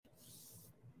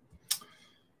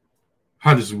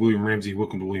Hi, this is William Ramsey.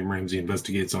 Welcome to William Ramsey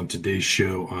Investigates. On today's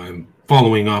show, I'm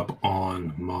following up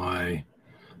on my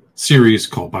series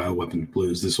called Bioweapon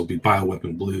Blues. This will be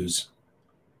Bioweapon Blues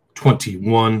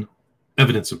 21,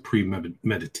 Evidence of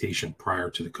Premeditation Prior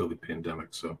to the COVID Pandemic.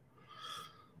 So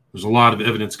there's a lot of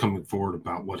evidence coming forward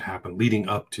about what happened leading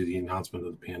up to the announcement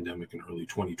of the pandemic in early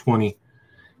 2020.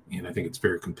 And I think it's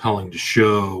very compelling to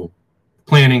show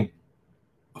planning,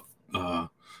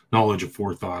 knowledge of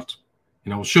forethought.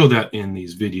 And I will show that in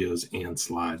these videos and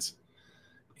slides.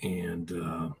 And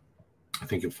I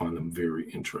think you'll find them very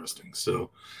interesting.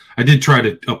 So I did try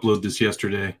to upload this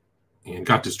yesterday and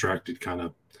got distracted kind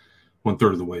of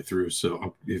 1/3 of the way through.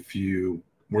 So if you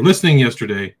were listening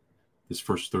yesterday, this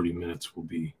first 30 minutes will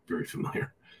be very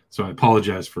familiar. So I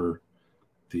apologize for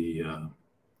the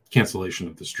cancellation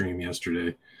of the stream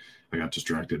yesterday. I got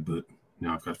distracted, but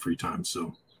now I've got free time.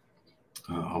 So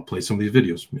I'll play some of these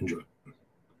videos. Enjoy.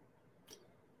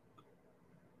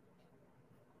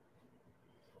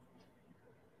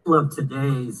 Of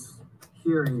today's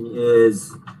hearing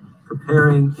is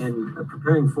preparing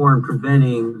for and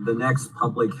preventing the next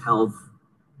public health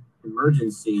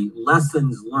emergency.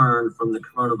 Lessons learned from the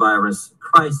coronavirus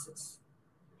crisis.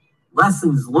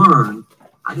 Lessons learned,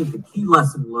 I think the key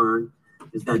lesson learned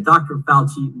is that Dr.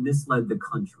 Fauci misled the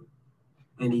country.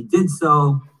 And he did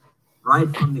so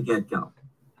right from the get-go.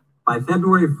 By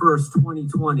February 1st,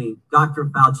 2020, Dr.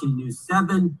 Fauci knew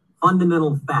 7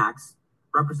 fundamental facts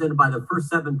represented by the first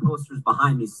 7 posters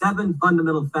behind me, 7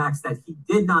 fundamental facts that he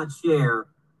did not share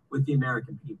with the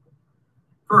American people.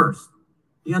 First,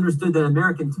 he understood that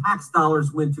American tax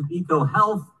dollars went to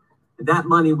EcoHealth, and that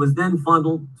money was then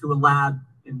funneled to a lab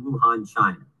in Wuhan,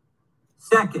 China.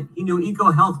 Second, he knew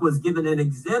EcoHealth was given an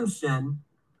exemption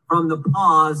from the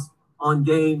pause on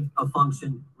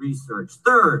gain-of-function research.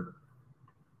 Third,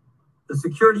 the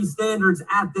security standards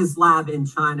at this lab in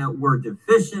China were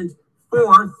deficient.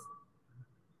 Fourth,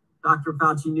 Dr.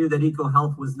 Fauci knew that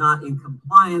EcoHealth was not in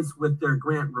compliance with their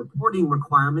grant reporting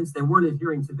requirements. They weren't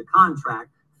adhering to the contract.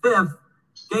 Fifth,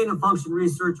 gain-of-function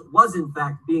research was in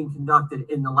fact being conducted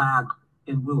in the lab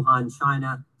in Wuhan,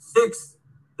 China. Sixth,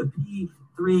 the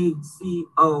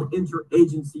P3CO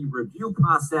interagency review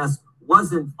process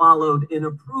wasn't followed in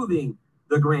approving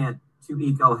the grant to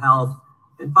EcoHealth.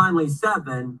 And finally,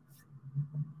 7,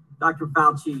 Dr.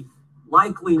 Fauci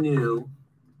likely knew,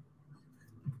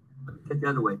 the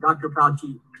other way, Dr.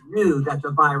 Fauci knew that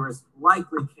the virus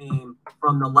likely came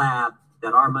from the lab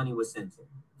that our money was sent to.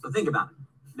 So think about it.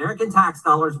 American tax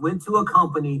dollars went to a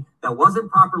company that wasn't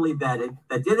properly vetted,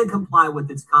 that didn't comply with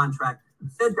its contract,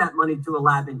 sent that money to a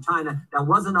lab in China that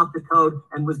wasn't up to code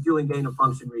and was doing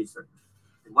gain-of-function research.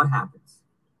 And what happens?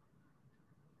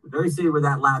 The very city where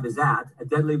that lab is at, a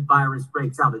deadly virus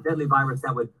breaks out, a deadly virus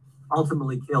that would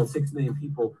ultimately kill 6 million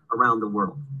people around the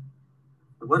world.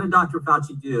 And what did Dr.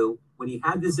 Fauci do when he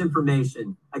had this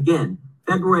information? Again,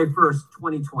 February 1st,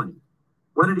 2020.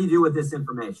 What did he do with this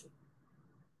information?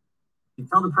 Did he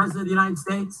tell the President of the United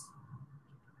States?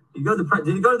 Did he go to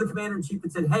the Commander-in-Chief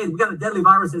and said, hey, we got a deadly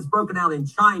virus that's broken out in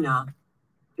China,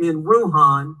 in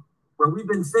Wuhan, where we've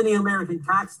been sending American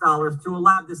tax dollars to a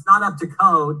lab that's not up to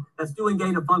code, that's doing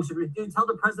gain-of-function? Did he tell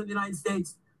the President of the United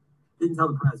States? Didn't tell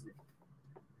the President.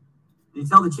 Did he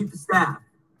tell the Chief of Staff?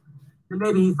 And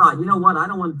maybe he thought, you know what, I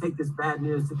don't want to take this bad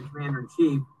news to the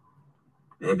Commander-in-Chief.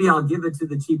 Maybe I'll give it to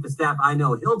the Chief of Staff. I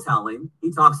know he'll tell him.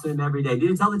 He talks to him every day. Did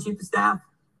he tell the Chief of Staff?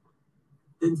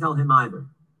 Didn't tell him either.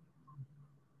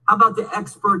 How about the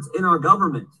experts in our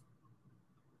government?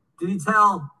 Did he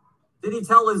tell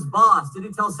his boss? Did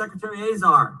he tell Secretary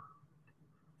Azar?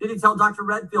 Did he tell Dr.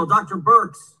 Redfield, Dr.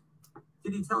 Birx?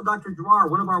 Did he tell Dr. Giroir,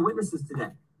 one of our witnesses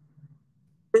today?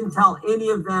 Didn't tell any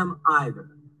of them either.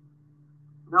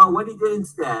 No, what he did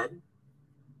instead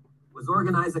was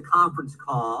organize a conference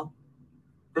call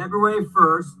February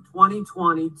 1st,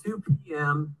 2020, 2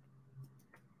 p.m.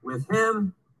 with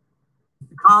him,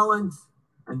 Collins,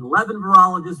 and 11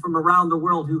 virologists from around the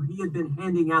world who he had been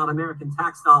handing out American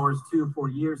tax dollars to for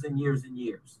years and years and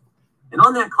years. And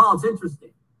on that call, it's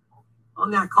interesting.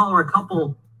 On that call are a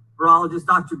couple virologists,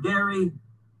 Dr. Gary,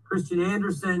 Christian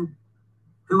Anderson,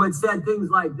 who had said things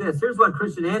like this. Here's what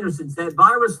Christian Anderson said.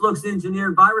 Virus looks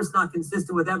engineered. Virus not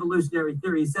consistent with evolutionary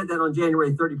theory. He said that on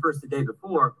January 31st, the day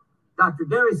before. Dr.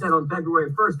 Gary said on February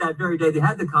 1st, that very day they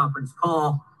had the conference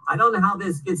call. I don't know how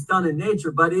this gets done in nature,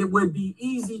 but it would be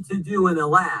easy to do in a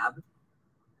lab.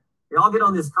 They all get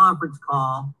on this conference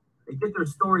call. They get their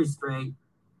story straight.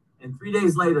 And 3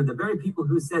 days later, the very people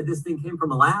who said this thing came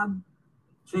from a lab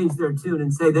change their tune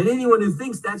and say that anyone who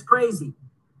thinks that's crazy.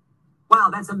 Wow,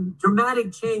 that's a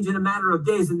dramatic change in a matter of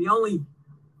days. And the only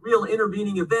real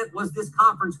intervening event was this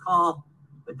conference call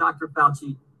that Dr.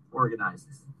 Fauci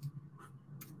organizes.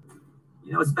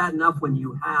 You know, it's bad enough when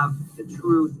you have the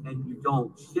truth and you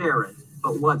don't share it.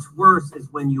 But what's worse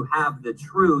is when you have the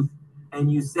truth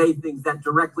and you say things that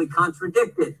directly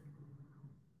contradict it.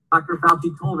 Dr.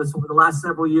 Fauci told us over the last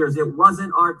several years, it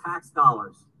wasn't our tax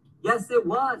dollars. Yes, it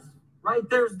was. Right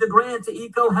there's the grant to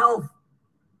EcoHealth.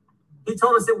 He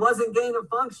told us it wasn't gain of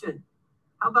function.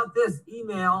 How about this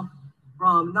email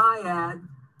from NIAID,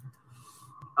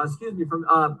 from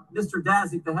Mr.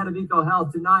 Dazik, the head of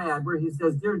EcoHealth, to NIAID, where he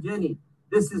says, "Dear Jenny,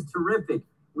 this is terrific.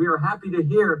 We are happy to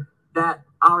hear that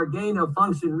our gain of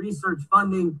function research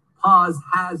funding pause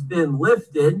has been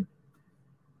lifted."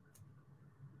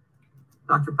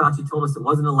 Dr. Fauci told us it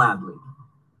wasn't a lab leak.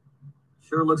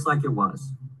 Sure looks like it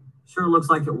was. Sure looks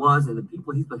like it was. And the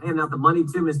people he's been handing out the money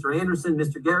to, Mr. Anderson,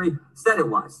 Mr. Gary, said it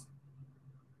was.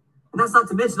 And that's not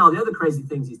to mention all the other crazy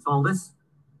things he's told us.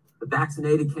 The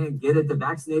vaccinated can't get it. The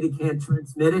vaccinated can't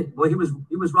transmit it. Well, he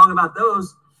was wrong about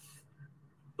those.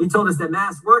 He told us that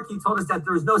masks work. He told us that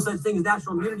there was no such thing as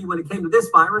natural immunity when it came to this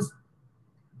virus.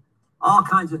 All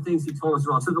kinds of things he told us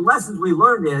wrong. So the lessons we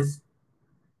learned is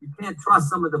you can't trust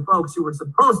some of the folks who were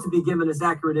supposed to be giving us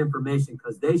accurate information,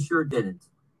 because they sure didn't.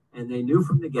 And they knew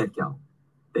from the get-go.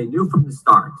 They knew from the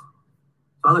start.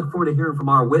 So I look forward to hearing from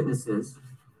our witnesses.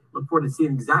 Look forward to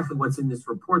seeing exactly what's in this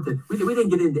report. That we didn't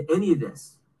get into any of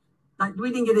this. We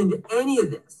didn't get into any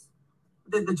of this.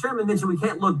 The chairman mentioned we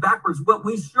can't look backwards. But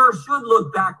we sure should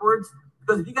look backwards,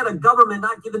 because if you got a government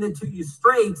not giving it to you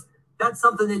straight, that's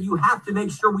something that you have to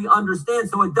make sure we understand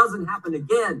so it doesn't happen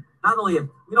again. Not only if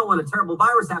we don't want a terrible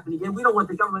virus happening again, we don't want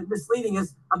the government misleading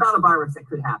us about a virus that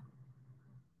could happen.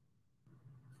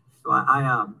 So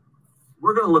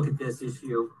we're going to look at this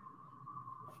issue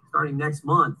starting next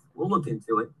month. We'll look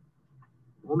into it.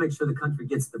 We'll make sure the country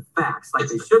gets the facts like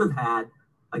they should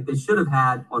have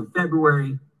had on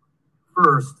February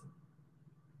 1st,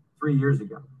 3 years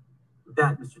ago. With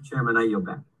that, Mr. Chairman, I yield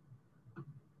back.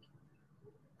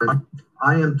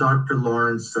 I am Dr.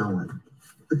 Lawrence Sellin.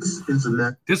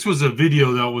 This was a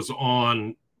video that was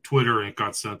on Twitter and it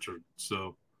got censored.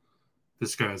 So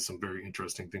this guy has some very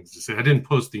interesting things to say. I didn't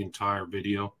post the entire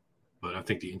video, but I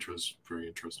think the intro is very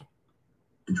interesting.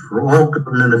 For all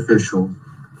government officials,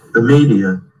 the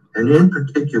media, and in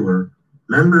particular,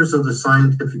 members of the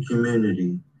scientific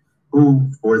community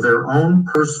who, for their own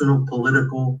personal,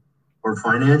 political, or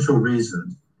financial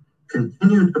reasons,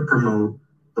 continue to promote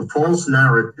the false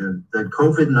narrative that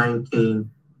COVID-19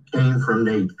 came from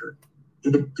nature.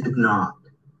 It did not.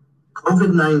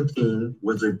 COVID-19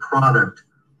 was a product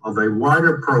of a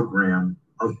wider program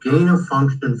of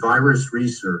gain-of-function virus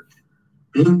research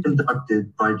being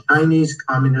conducted by Chinese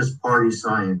Communist Party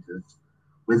scientists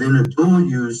within a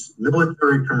dual-use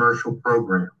military commercial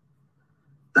program.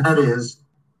 That is,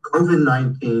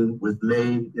 COVID-19 was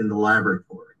made in the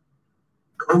laboratory.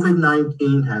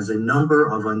 COVID-19 has a number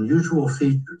of unusual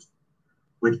features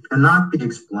which cannot be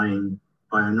explained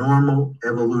by a normal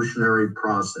evolutionary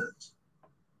process.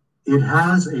 It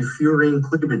has a furin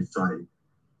cleavage site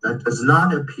that does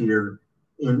not appear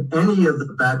in any of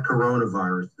the bat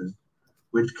coronaviruses,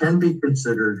 which can be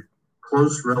considered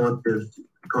close relatives to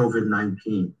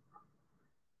COVID-19.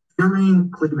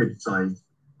 Furin cleavage sites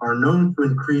are known to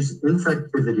increase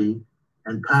infectivity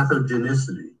and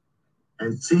pathogenicity,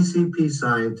 and CCP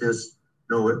scientists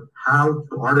know how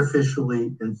to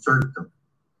artificially insert them.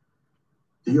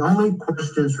 The only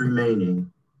questions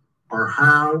remaining are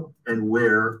how and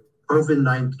where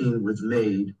COVID-19 was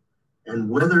made and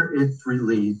whether its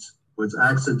release was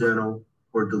accidental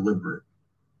or deliberate.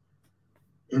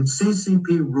 In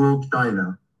CCP-ruled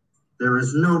China, there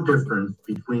is no difference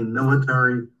between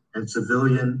military and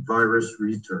civilian virus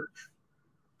research.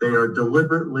 They are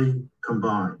deliberately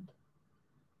combined.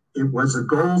 It was a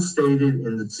goal stated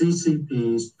in the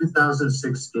CCP's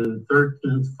 2016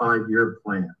 13th five-year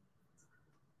plan.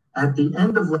 At the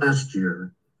end of last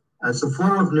year, as the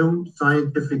flow of new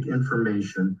scientific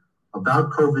information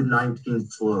about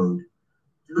COVID-19 slowed,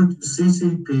 due to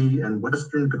CCP and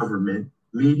Western government,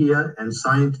 media, and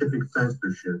scientific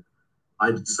censorship,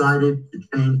 I decided to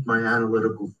change my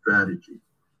analytical strategy.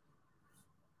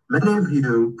 Many of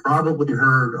you probably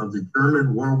heard of the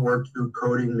German World War II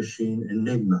coding machine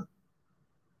Enigma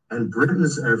and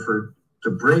Britain's effort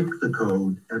to break the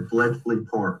code at Bletchley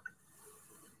Park.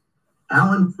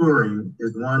 Alan Turing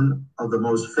is one of the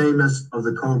most famous of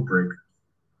the code breakers.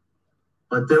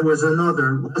 But there was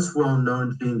another less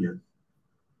well-known genius.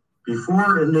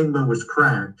 Before Enigma was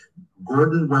cracked,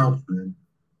 Gordon Welchman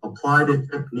applied a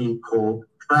technique called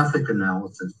traffic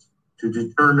analysis to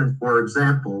determine, for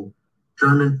example,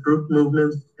 German troop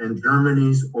movements and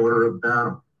Germany's order of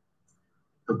battle.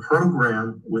 The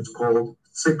program was called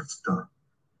SIXTA.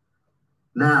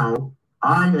 Now,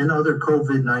 I and other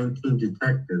COVID-19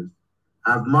 detectives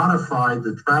have modified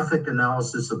the traffic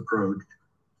analysis approach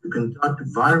to conduct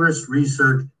virus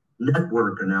research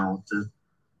network analysis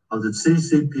of the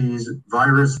CCP's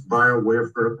virus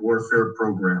biowarfare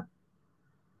program.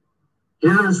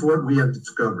 Here is what we have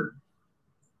discovered.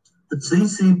 The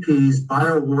CCP's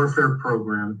biowarfare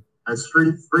program has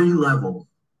three levels: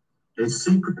 a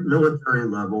secret military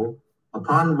level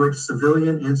upon which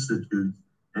civilian institutes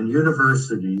and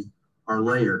universities are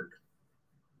layered.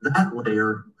 That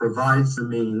layer provides the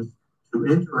means to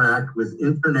interact with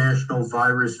international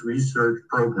virus research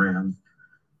programs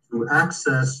to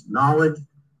access knowledge,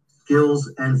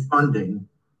 skills, and funding,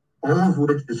 all of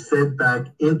which is fed back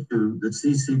into the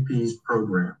CCP's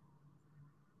program.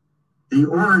 The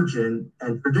origin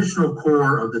and traditional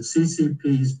core of the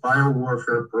CCP's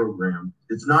biowarfare program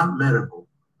is not medical,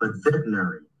 but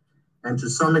veterinary, and to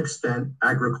some extent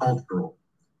agricultural.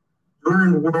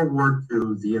 During World War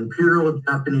II, the Imperial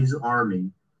Japanese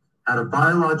Army had a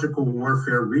biological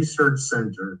warfare research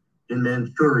center in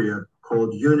Manchuria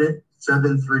called Unit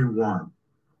 731.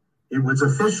 It was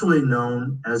officially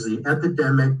known as the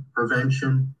Epidemic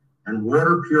Prevention and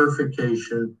Water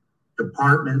Purification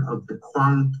Department of the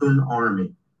Kwangtung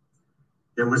Army.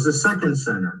 There was a second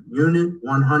center, Unit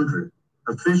 100,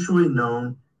 officially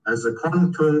known as the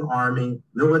Kwangtung Army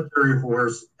Military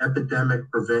Horse Epidemic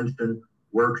Prevention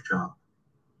Workshop.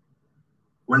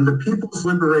 When the People's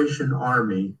Liberation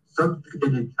Army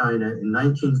subjugated China in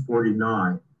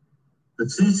 1949, the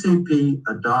CCP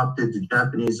adopted the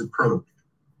Japanese approach,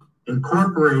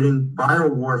 incorporating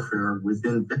biowarfare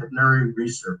within veterinary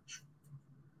research.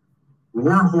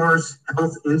 Warhorse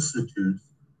Health Institutes,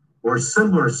 or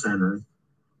similar centers,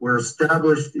 were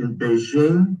established in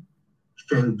Beijing,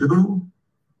 Chengdu,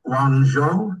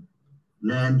 Guangzhou,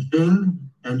 Nanjing,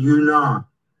 and Yunnan.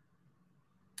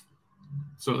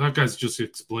 So that guy's just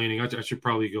explaining. I should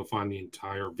probably go find the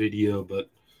entire video, but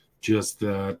just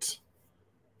that,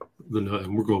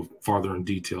 and we'll go farther in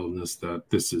detail in this, that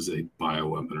this is a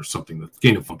bioweapon or something that's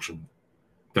gain of function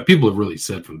that people have really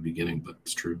said from the beginning, but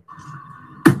it's true.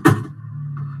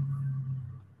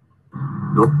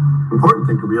 The important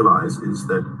thing to realize is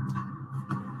that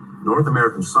North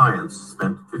American science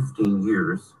spent 15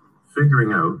 years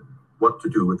figuring out what to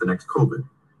do with the next COVID.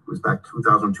 It was back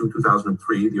 2002,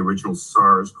 2003, the original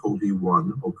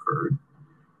SARS-CoV-1 occurred.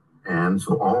 And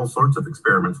so all sorts of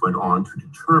experiments went on to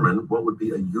determine what would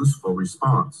be a useful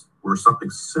response were something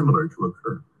similar to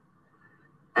occur.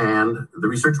 And the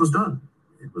research was done.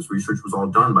 Research was all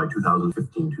done by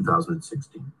 2015,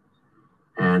 2016.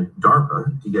 And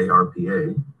DARPA,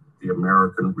 D-A-R-P-A, the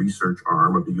American research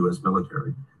arm of the US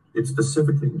military, it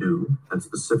specifically knew and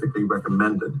specifically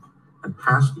recommended and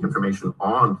passed the information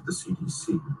on to the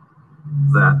CDC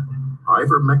that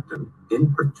ivermectin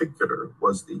in particular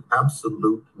was the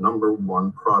absolute number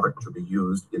one product to be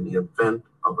used in the event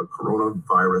of a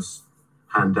coronavirus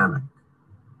pandemic.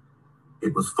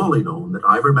 It was fully known that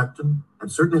ivermectin,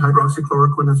 and certainly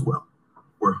hydroxychloroquine as well,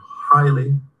 were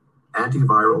highly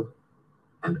antiviral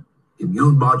and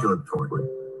immune modulatory.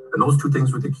 And those two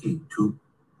things were the key to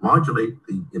modulate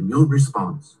the immune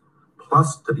response,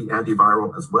 plus to be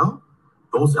antiviral as well.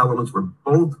 Those elements were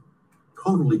both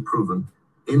totally proven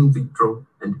in vitro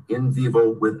and in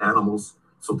vivo with animals,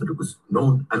 so that it was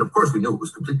known. And of course, we knew it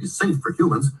was completely safe for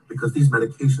humans because these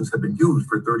medications have been used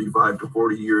for 35 to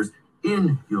 40 years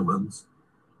in humans.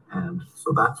 And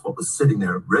so that's what was sitting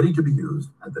there ready to be used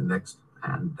at the next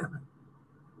pandemic.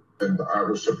 And I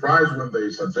was surprised when they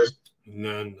suggested. And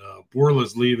then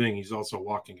Borla's leaving. He's also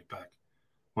walking it back.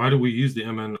 Why do we use the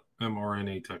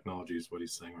mRNA technology is what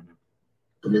he's saying right now.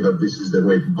 To me that this is the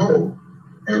way to go.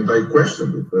 And I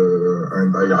questioned it,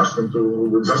 and I asked them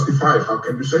to justify, how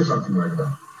can you say something like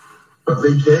that? But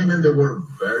they came and they were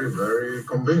very, very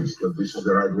convinced that this is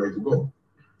the right way to go.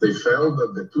 They felt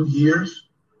that the 2 years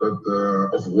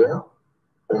of work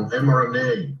on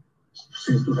mRNA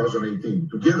since 2018,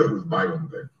 together with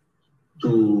BioNTech,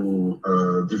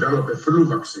 to develop a flu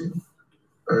vaccine,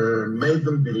 made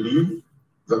them believe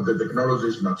that the technology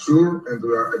is mature and we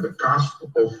are at the cusp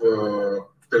of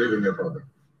delivering a product.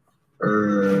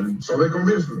 So they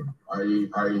convinced me.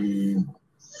 I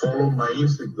follow my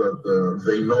instinct that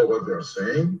they know what they're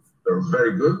saying. They're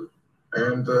very good.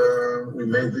 And we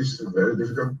made this very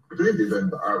difficult opportunity.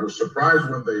 And I was surprised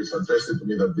when they suggested to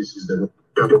me that this is the way.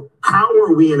 How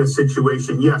are we in a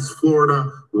situation? Yes,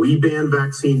 Florida, we banned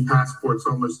vaccine passports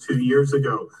almost 2 years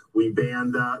ago. We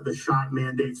banned the shot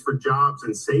mandates for jobs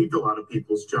and saved a lot of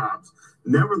people's jobs.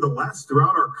 Nevertheless,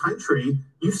 throughout our country,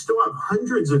 you still have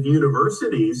hundreds of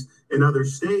universities in other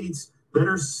states that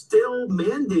are still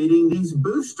mandating these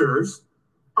boosters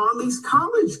on these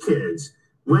college kids.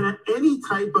 When any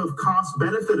type of cost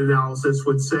benefit analysis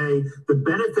would say the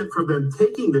benefit for them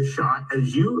taking the shot,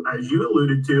 as you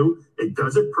alluded to, it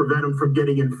doesn't prevent them from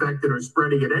getting infected or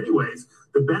spreading it anyways.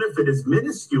 The benefit is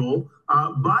minuscule,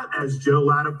 but as Joe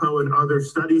Latipo and other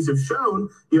studies have shown,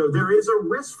 there is a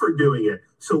risk for doing it.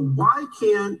 So why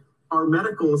can't our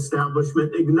medical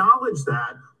establishment acknowledge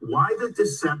that? Why the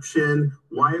deception?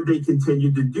 Why have they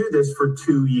continued to do this for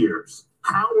 2 years?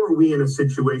 How are we in a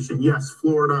situation? Yes,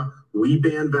 Florida, we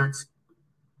banned vaccines.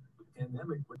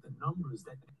 Pandemic with the numbers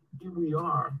that here we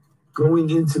are going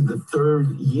into the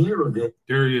third year of it.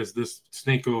 There he is. This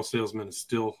snake oil salesman is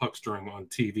still huckstering on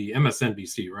TV,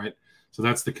 MSNBC, right? So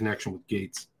that's the connection with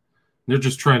Gates. They're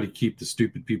just trying to keep the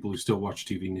stupid people who still watch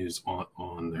TV news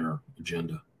on their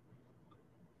agenda.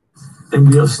 And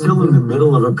we are still in the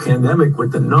middle of a pandemic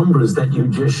with the numbers that you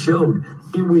just showed.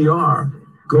 Here we are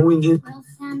going in. Will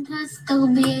Santa still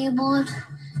be able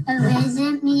to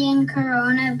visit me in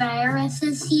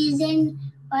coronavirus season?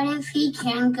 What if he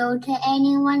can't go to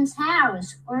anyone's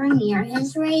house or near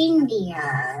his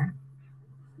reindeer?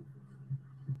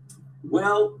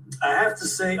 Well, I have to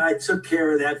say I took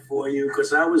care of that for you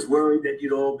because I was worried that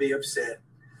you'd all be upset.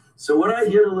 So what I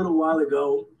did a little while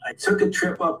ago, I took a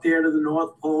trip up there to the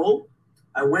North Pole.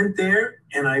 I went there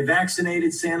and I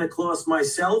vaccinated Santa Claus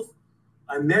myself.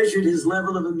 I measured his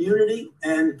level of immunity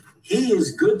and he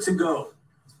is good to go.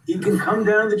 He can come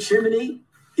down the chimney.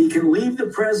 He can leave the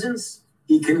presents.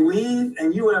 He can leave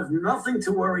and you have nothing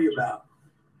to worry about.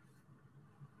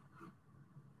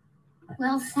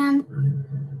 Will Santa...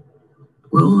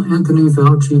 Well, Anthony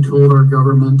Fauci told our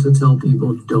government to tell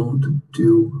people don't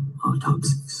do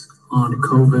autopsies on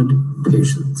COVID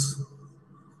patients.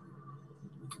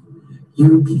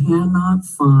 You cannot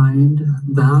find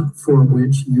that for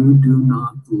which you do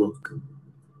not look.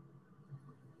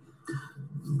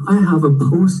 I have a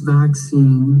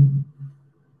post-vaccine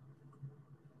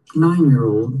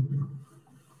 9-year-old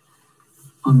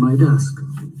on my desk,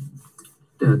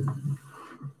 dead.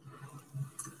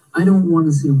 I don't want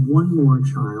to see one more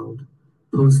child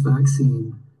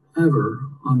post-vaccine ever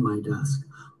on my desk.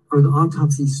 Are the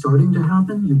autopsies starting to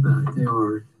happen? You bet they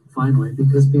are, finally,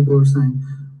 because people are saying,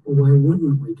 well, why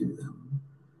wouldn't we do them?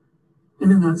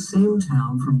 And in that same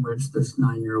town from which this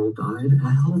 9-year-old died,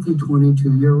 a healthy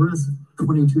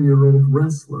 22-year-old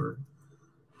wrestler,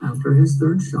 after his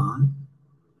third shot,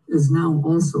 is now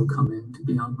also coming to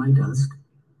be on my desk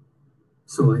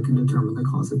so I can determine the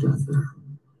cause of death there.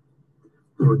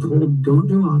 We were told, don't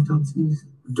do autopsies,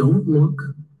 don't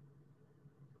look.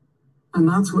 And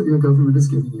that's what your government is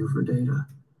giving you for data.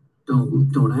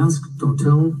 Don't ask, don't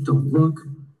tell, don't look.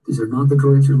 These are not the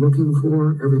droids you're looking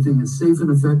for. Everything is safe and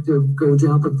effective. Go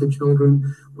jab up the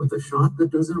children with a shot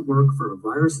that doesn't work for a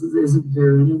virus that isn't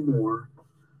here anymore,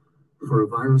 for a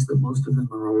virus that most of them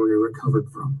are already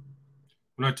recovered from.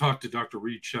 When I talked to Dr.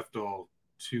 Reed Shefdahl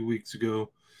 2 weeks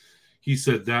ago, he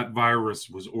said that virus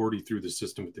was already through the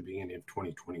system at the beginning of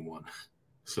 2021.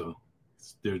 So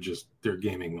they're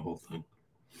gaming the whole thing.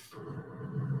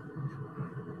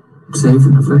 Safe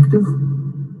and effective.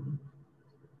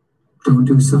 Don't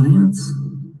do science.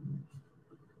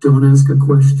 Don't ask a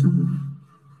question.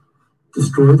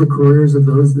 Destroy the careers of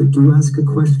those that do ask a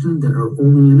question that are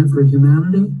only in it for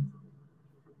humanity.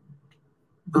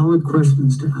 Valid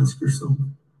questions to ask yourself.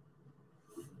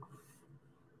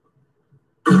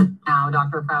 Now,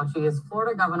 Dr. Fauci, is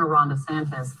Florida Governor Ron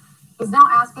DeSantis. He's now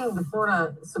asking the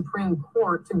Florida Supreme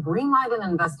Court to greenlight an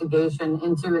investigation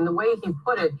into, and the way he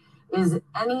put it, is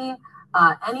any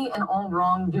and all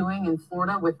wrongdoing in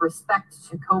Florida with respect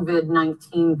to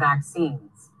COVID-19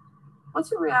 vaccines.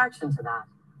 What's your reaction to that?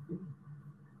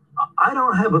 I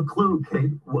don't have a clue,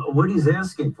 Kate, what he's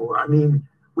asking for. I mean,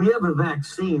 we have a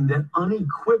vaccine that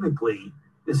unequivocally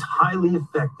is highly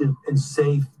effective and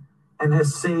safe and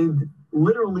has saved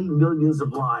literally millions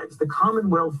of lives. The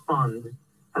Commonwealth Fund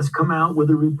has come out with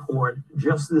a report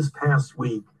just this past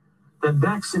week that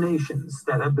vaccinations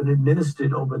that have been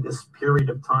administered over this period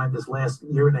of time, this last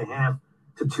 1.5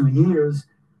 to 2 years,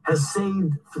 has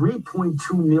saved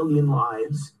 3.2 million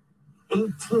lives,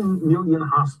 18 million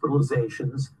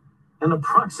hospitalizations, and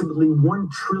approximately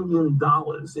 $1 trillion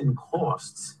in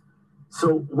costs.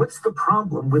 So what's the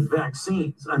problem with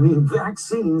vaccines? I mean,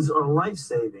 vaccines are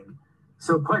life-saving.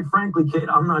 So quite frankly, Kate,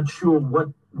 I'm not sure what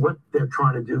they're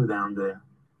trying to do down there.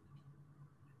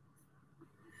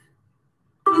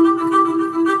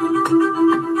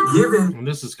 given. And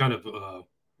this is kind of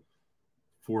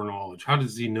foreknowledge. How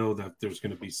does he know that there's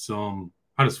going to be some?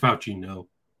 How does Fauci know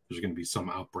there's going to be some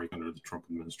outbreak under the Trump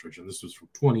administration? This was from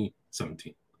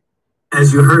 2017.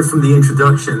 As you heard from the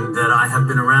introduction, that I have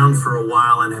been around for a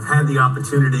while and have had the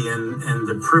opportunity and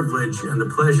the privilege and the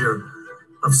pleasure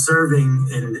of serving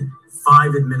in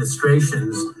 5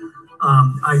 administrations.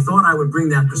 I thought I would bring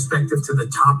that perspective to the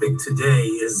topic today,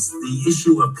 is the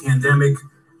issue of pandemic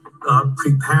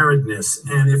preparedness.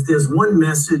 And if there's one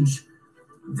message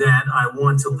that I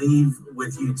want to leave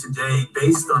with you today,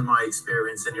 based on my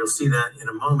experience, and you'll see that in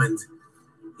a moment,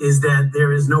 is that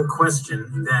there is no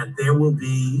question that there will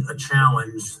be a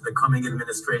challenge, the coming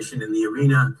administration, in the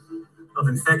arena of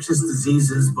infectious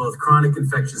diseases, both chronic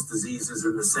infectious diseases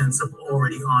in the sense of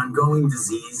already ongoing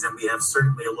disease, and we have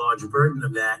certainly a large burden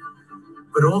of that,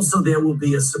 but also there will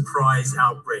be a surprise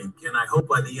outbreak. And I hope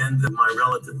by the end of my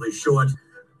relatively short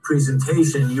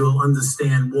presentation, you'll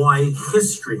understand why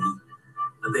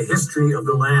the history of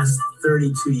the last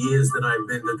 32 years that I've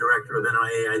been the director of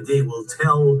NIAID will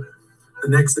tell the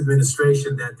next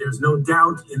administration that there's no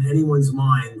doubt in anyone's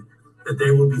mind that they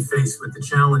will be faced with the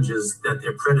challenges that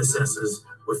their predecessors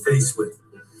were faced with.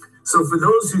 So for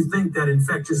those who think that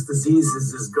infectious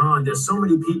diseases is gone, there's so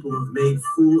many people who've made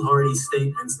foolhardy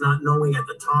statements, not knowing at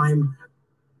the time.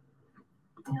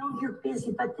 I know you're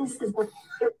busy, but this is what.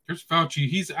 Here's Fauci.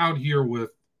 He's out here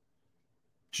with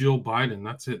Jill Biden.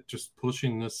 That's it. Just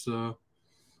pushing this,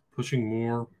 pushing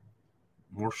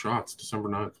more shots. December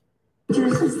 9th.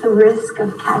 Reduces the risk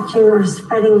of catching or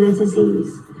spreading the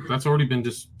disease. That's already been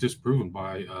disproven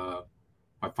by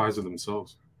Pfizer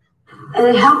themselves. And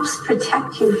it helps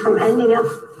protect you from ending up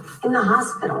in the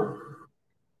hospital.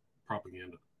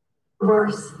 Propaganda.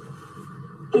 Worse,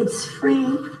 it's free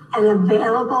and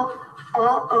available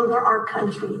all over our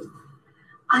country.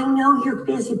 I know you're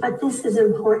busy, but this is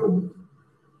important.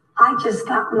 I just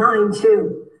got mine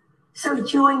too. So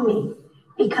join me,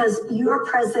 because your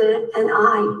president and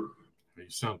I You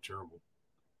sound terrible.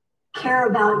 care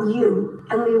about you,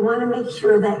 and we want to make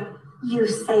sure that you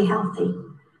stay healthy.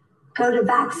 Go to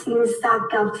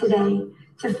vaccines.gov today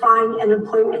to find an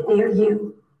appointment near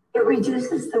you. It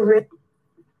reduces the risk.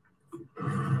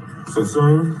 So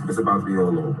soon, it's about to be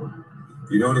all over.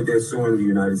 You know that they're suing the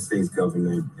United States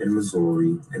government in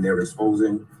Missouri, and they're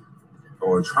exposing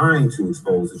or trying to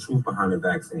expose the truth behind the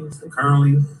vaccines. And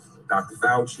currently, Dr.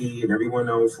 Fauci and everyone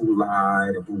else who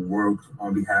lied and who worked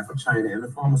on behalf of China and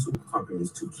the pharmaceutical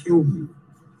companies to kill you,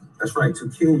 that's right, to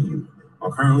kill you,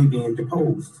 are currently being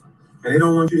deposed. And they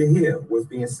don't want you to hear what's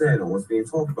being said or what's being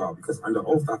talked about, because under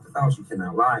oath, Dr. Fauci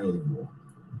cannot lie anymore.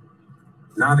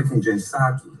 Neither can Jen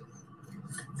Psaki.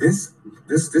 This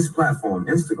platform,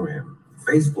 Instagram,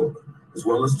 Facebook, as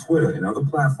well as Twitter and other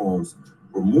platforms,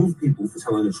 remove people for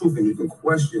telling the truth and even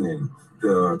questioning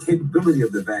the capability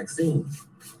of the vaccine,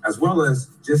 as well as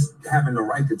just having the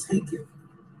right to take it.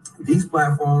 These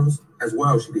platforms as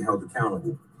well should be held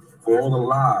accountable for all the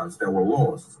lives that were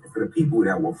lost, and for the people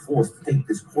that were forced to take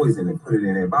this poison and put it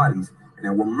in their bodies and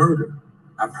that were murdered.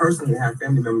 I personally have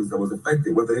family members that was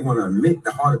affected, whether they want to admit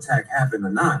the heart attack happened or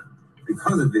not.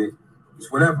 Because of it,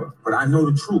 it's whatever. But I know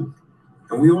the truth.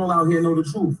 And we all out here know the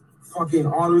truth. Fucking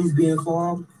arteries being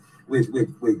clogged with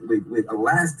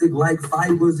elastic-like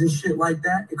fibers and shit like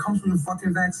that. It comes from the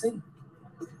fucking vaccine.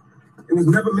 It was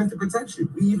never meant to protect you.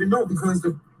 We even know because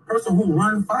the person who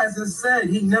run Pfizer said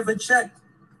he never checked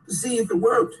to see if it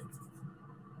worked.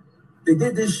 They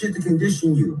did this shit to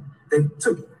condition you. They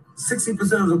took 60%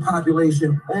 of the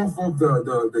population off of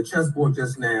the chessboard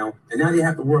just now, and now they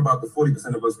have to worry about the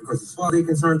 40% of us, because as far as they're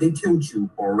concerned, they killed you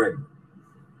already.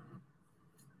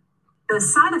 The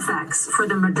side effects for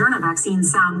the Moderna vaccine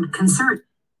sound concerning.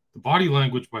 The body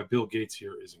language by Bill Gates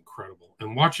here is incredible.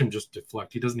 And watch him just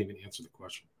deflect. He doesn't even answer the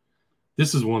question.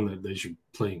 This is one that they should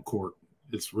play in court.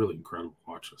 It's really incredible.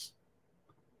 Watch this.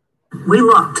 We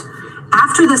looked.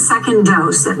 After the second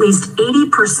dose, at least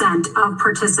 80% of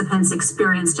participants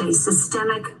experienced a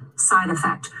systemic side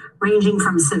effect, ranging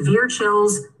from severe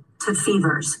chills to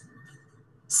fevers.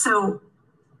 So,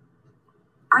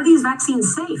 are these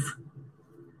vaccines safe?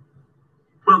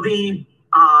 Well, the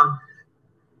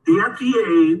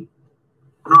FDA,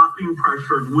 not being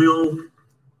pressured, will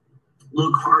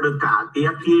look hard at that. The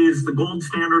FDA is the gold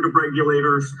standard of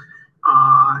regulators,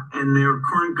 and their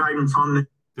current guidance on this.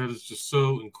 That is just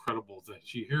so incredible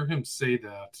that you hear him say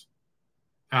that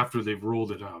after they've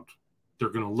rolled it out. They're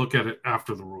going to look at it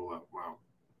after the rollout. Wow.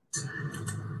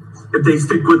 If they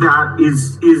stick with that,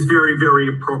 is very, very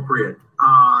appropriate.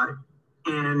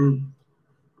 And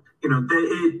you know,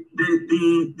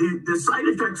 the side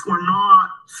effects were not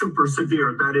super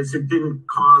severe. That is, it didn't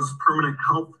cause permanent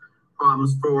health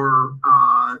problems for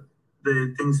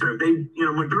the things there.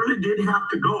 Moderna did have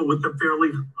to go with a fairly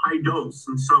high dose,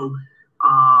 and so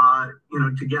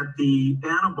to get the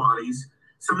antibodies.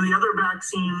 Some of the other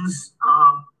vaccines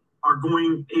are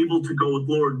able to go with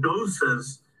lower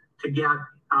doses to get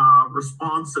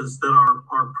responses that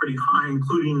are pretty high,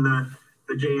 including the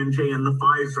J&J and the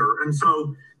Pfizer. And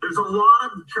so there's a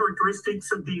lot of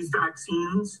characteristics of these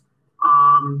vaccines.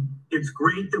 It's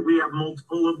great that we have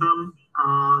multiple of them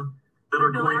that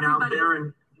are going out there.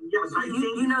 And yes, I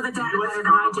think you know the data better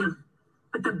than I do.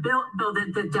 But the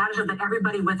data showed that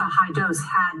everybody with a high dose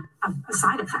had a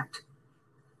side effect.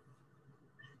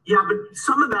 Yeah, but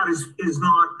some of that is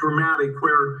not dramatic,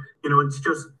 where it's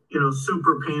just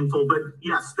super painful. But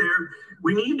yes,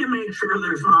 we need to make sure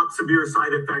there's not severe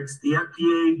side effects. The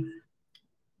FDA,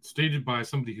 stated by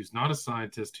somebody who's not a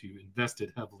scientist, who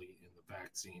invested heavily in the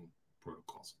vaccine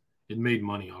protocols. It made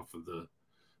money off of the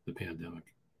pandemic.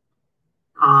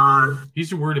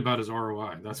 He's worried about his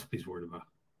ROI. That's what he's worried about.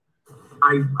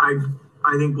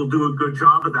 I think we'll do a good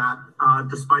job of that,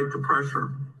 despite the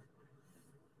pressure.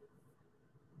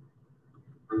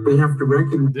 We have to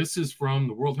recognize. This is from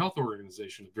the World Health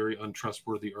Organization, a very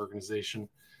untrustworthy organization.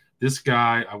 This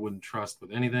guy I wouldn't trust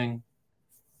with anything.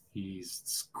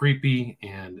 He's creepy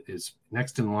and is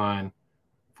next in line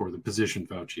for the position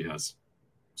Fauci has.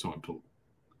 So I'm told.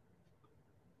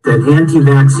 That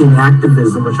anti-vaccine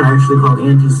activism, which I actually call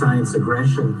anti-science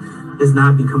aggression, has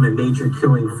now become a major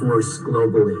killing force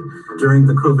globally. During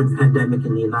the COVID pandemic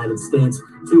in the United States,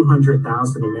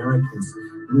 200,000 Americans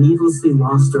needlessly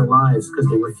lost their lives because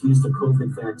they refused a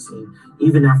COVID vaccine,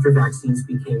 even after vaccines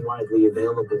became widely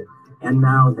available. And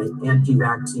now that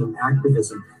anti-vaccine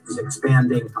activism is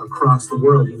expanding across the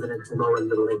world, even into low and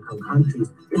middle income countries.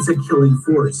 It's a killing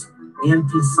force.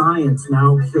 Anti-science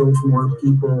now kills more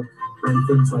people than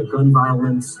things like gun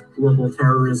violence, global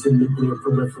terrorism, nuclear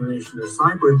proliferation, or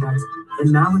cyber attacks.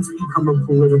 And now it's become a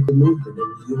political movement.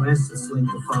 In the US, it's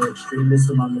linked to far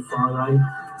extremism on the far right,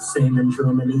 same in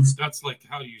Germany. That's like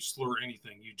how you slur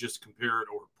anything. You just compare it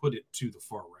or put it to the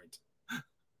far right.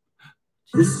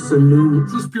 This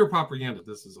is pure propaganda.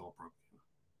 This is all propaganda.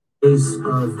 Face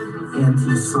of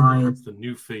anti-science. It's the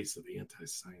new face of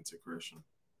anti-science aggression.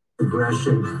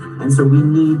 And so we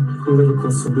need political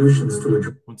solutions to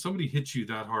address. When somebody hits you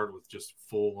that hard with just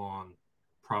full-on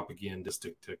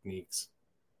propagandistic techniques,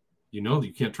 you know that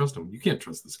you can't trust him. You can't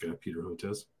trust this guy, Peter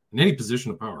Hotez, in any position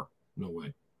of power. No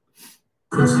way.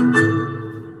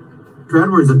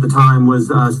 Edwards at the time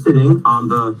was sitting on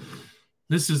the.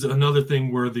 This is another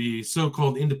thing where the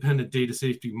so-called Independent Data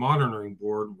Safety Monitoring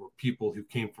Board were people who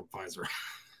came from Pfizer.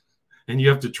 And you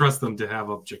have to trust them to have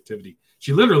objectivity.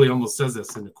 She literally almost says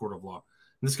this in the court of law.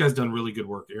 And this guy's done really good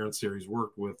work. Aaron Series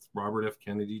worked with Robert F.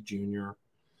 Kennedy Jr.,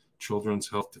 Children's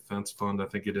Health Defense Fund, I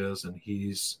think it is. And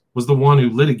was the one who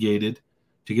litigated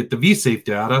to get the V-Safe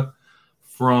data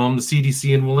from the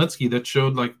CDC and Walensky that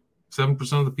showed like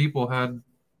 7% of the people had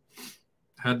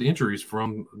injuries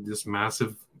from this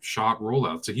massive shot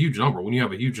rollout. It's a huge number. When you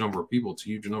have a huge number of people, it's a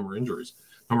huge number of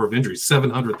injuries.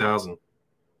 700,000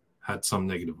 had some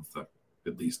negative effect,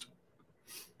 at least.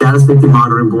 Data Safety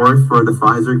Monitoring Board for the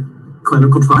Pfizer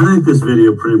clinical trial. I think this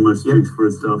video pretty much speaks for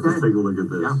itself. Let's take a look at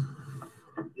this. Yeah.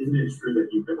 Isn't it true that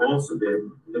you could also bid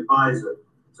the Pfizer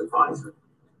to Pfizer?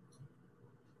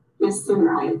 Yes,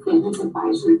 sir. I have been an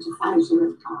advisor to Pfizer,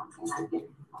 and I've been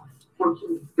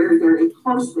working very, very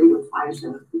closely with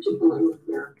Pfizer, particularly with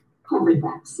their COVID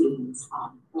vaccines,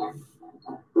 and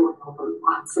going over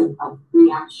lots of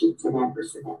reactions and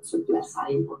adverse events. So yes, I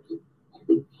am working and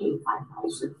being paid by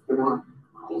Pfizer for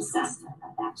my assessment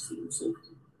of vaccine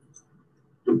safety.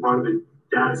 You're part of the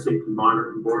Data Safety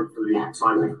Monitoring Board for the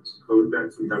Pfizer COVID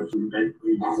vaccine. That was you meant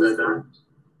when you said that.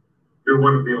 You're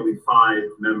one of the only 5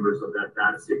 members of that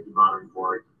Data Safety Monitoring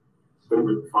Board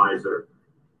over the Pfizer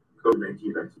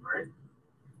COVID-19 vaccine, right?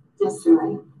 Yes, sir. I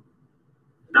am.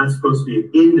 That's supposed to be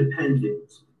an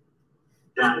independent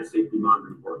Data Safety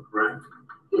Monitoring Board, correct?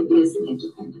 It is an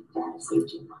independent Data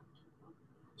Safety Monitoring Board.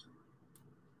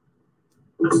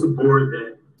 That's the board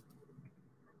that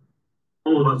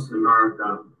all of us in America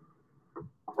are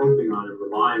hoping on and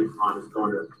relying upon is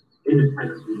going to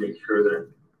independently make sure that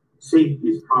safety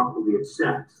is properly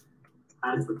assessed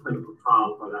as the clinical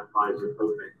trial for that Pfizer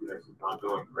COVID-19 vaccine is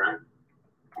ongoing, correct?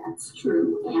 That's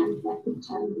true, and I can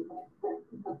tell you that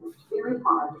we have worked very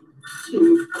hard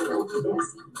to build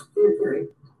this, very, very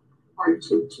hard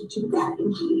to do that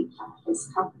indeed as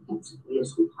comprehensively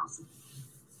as we possibly can.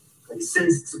 And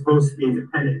since it's supposed to be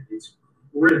independent, it's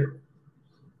critical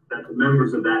that the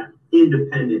members of that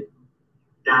independent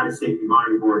Data Safety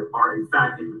Monitoring Board are in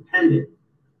fact independent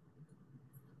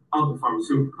of the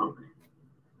pharmaceutical company.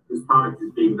 this product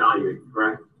is being evaluated,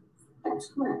 correct? That's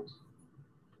correct.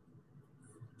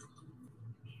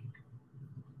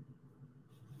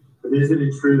 But isn't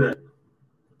it true that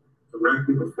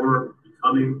directly before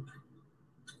becoming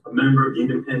a member of the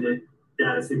Independent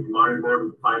Data Safety Monitoring Board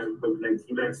of the Pfizer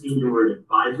COVID-19 vaccine, you were an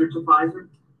advisor to Pfizer?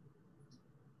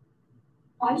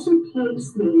 Pfizer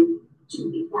pays me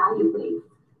to evaluate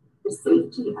the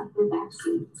safety of the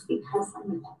vaccines because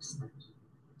I'm an expert.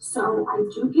 So I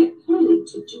do get paid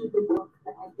to do the work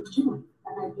that I've been doing,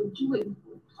 and I've been doing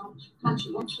it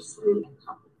conscientiously and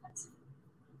comprehensively.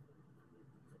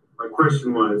 My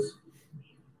question was,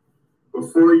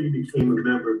 before you became a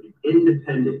member of the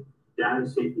Independent Data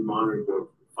Safety Monitoring Board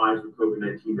for the Pfizer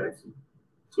COVID-19 vaccine,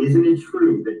 isn't it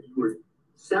true that you were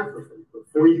separately,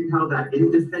 before you held that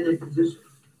independent position,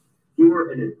 you were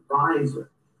an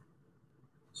advisor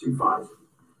to Pfizer?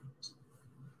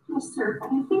 Yes, sir, but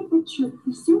I think what you're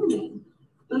presuming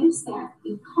is that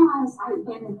because I've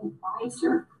been an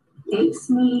advisor makes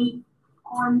me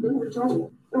on their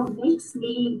dole or makes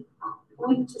me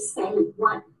going to say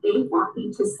what they want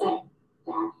me to say.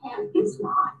 That is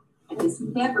not and has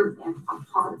never been a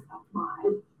part of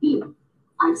my field.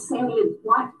 I say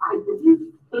what I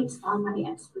believe based on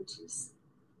my expertise.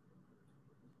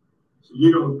 So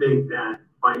you don't think that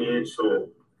financial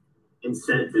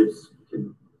incentives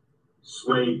can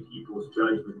sway people's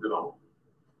judgment at all?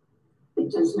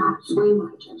 It does not sway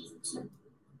my judgment, sir.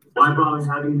 Why bother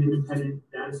having an independent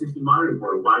data safety monitoring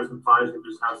board? Why doesn't Pfizer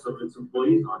just have some of its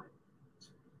employees on it?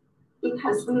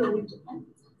 Because we are independent.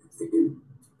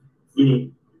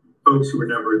 Meaning folks who were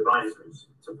never advisors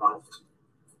to Pfizer.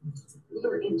 We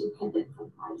are independent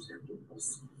from Pfizer in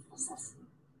this assessment.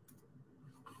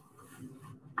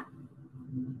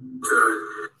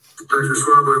 Dr.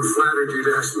 Schwab, I'm flattered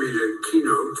you'd asked me to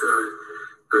keynote.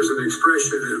 There's an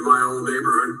expression in my old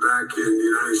neighborhood back in the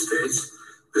United States.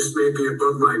 This may be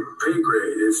above my pay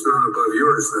grade. It's not above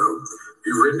yours, though.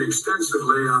 You've written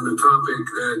extensively on the topic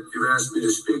that you've asked me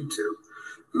to speak to.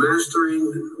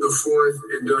 Mastering the Fourth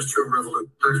Industrial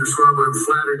Revolution. Dr. Schwab, I'm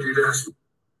flattered you'd ask me.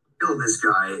 This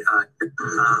guy,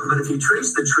 but if you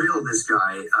trace the trail of this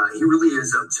guy, he really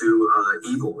is up to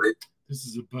evil. This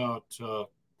is about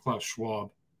Klaus Schwab,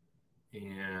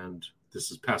 and this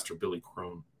is Pastor Billy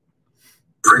Crone.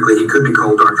 Frankly, he could be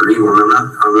called Dr. Evil, and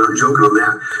I'm not joking on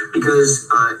that, because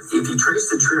if you trace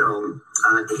the trail,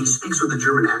 he speaks with a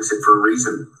German accent for a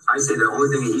reason. I say the only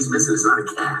thing he's missing is not a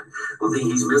cat. The only thing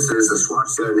he's missing is a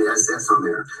swatch and the SS on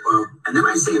there. And then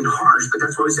I say in harsh, but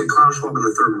that's why we say Klaus Schwab in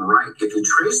the Third Reich. If you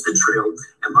trace the trail,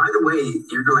 and by the way,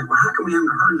 you're going like, well, how come we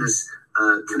haven't heard this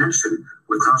connection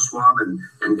with Klaus Schwab and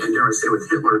dare I say with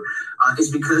Hitler, is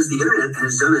because the internet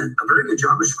has done a very good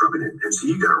job of scrubbing it. And so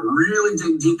you got to really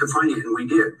dig deep to find it, and we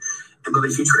did. But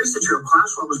if you trace the trail,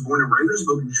 Klaus Schwab was born in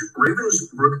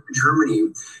Ravensbrück,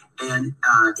 Germany, and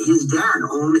his dad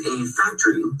owned a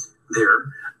factory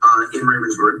there in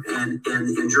Ravensbrück and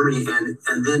in Germany.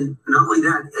 And then not only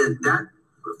that, that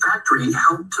factory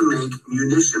helped to make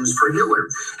munitions for Hitler.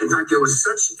 In fact, it was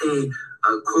such a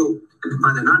quote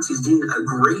by the Nazis deemed a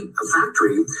great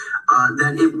factory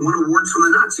that it won awards from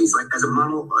the Nazis, like as a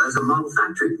model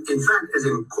factory. In fact, as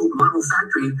a quote model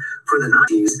factory for the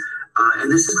Nazis.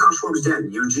 And this is Klaus Schwab's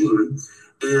dad, Eugene.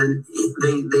 And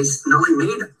they not only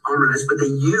made armaments, but they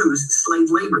used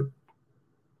slave labor.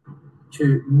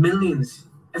 To millions,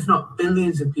 if not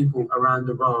billions of people around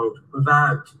the world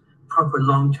without proper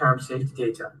long-term safety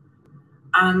data.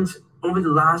 And over the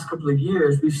last couple of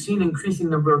years, we've seen an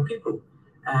increasing number of people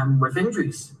with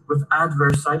injuries, with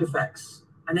adverse side effects,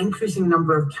 an increasing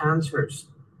number of cancers,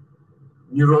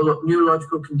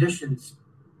 neurological conditions,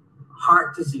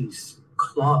 heart disease,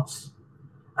 clots.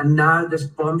 And now this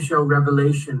bombshell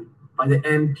revelation by the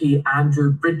MP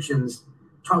Andrew Bridgens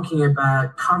talking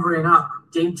about covering up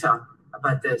data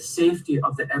about the safety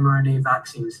of the mRNA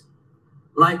vaccines.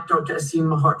 Like Dr. Asim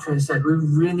Malhotra has said, we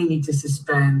really need to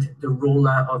suspend the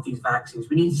rollout of these vaccines.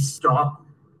 We need to stop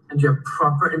and do a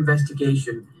proper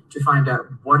investigation to find out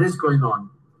what is going on.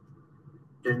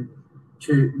 And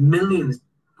to millions.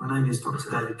 My name is Dr.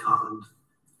 David Cartland.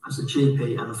 As a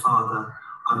GP and a father,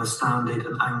 I'm astounded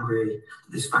and angry that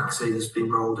this vaccine has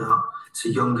been rolled out to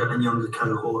younger and younger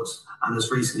cohorts and has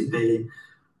recently been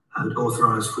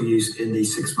authorised for use in the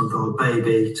 6-month-old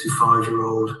baby to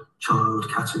 5-year-old child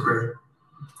category.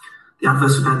 The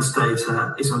adverse events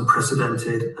data is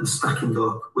unprecedented and stacking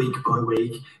up week by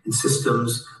week in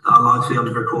systems that are likely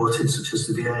underreported, such as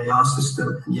the VAR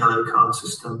system and yellow card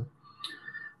system.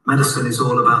 Medicine is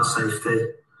all about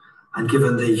safety, and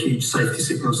given the huge safety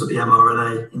signals that the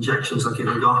mRNA injections are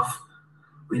giving off,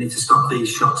 we need to stop these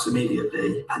shots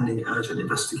immediately, pending urgent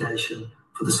investigation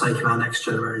for for the sake of our next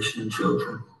generation and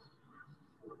children.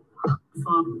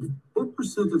 What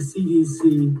percent of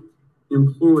CDC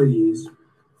employees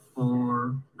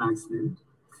are vaccinated?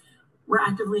 We're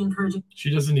actively encouraging.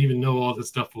 She doesn't even know all this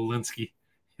stuff, Walensky.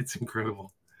 It's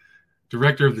incredible.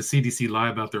 Director of the CDC lie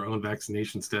about their own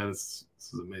vaccination status.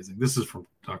 This is amazing. This is from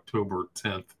October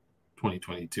 10th,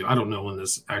 2022. I don't know when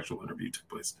this actual interview took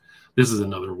place. This is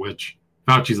another witch.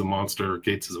 Fauci's a monster.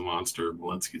 Gates is a monster.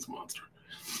 Walensky's a monster.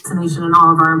 Vaccination in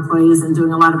all of our employees and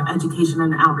doing a lot of education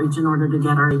and outreach in order to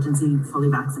get our agency fully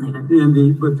vaccinated.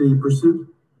 And but the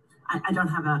pursuit? I don't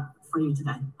have that for you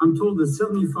today. I'm told that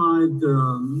some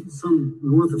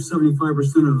north of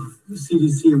 75% of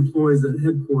CDC employees at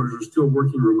headquarters are still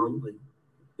working remotely.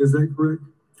 Is that correct?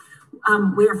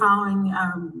 We are following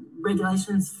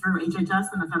regulations through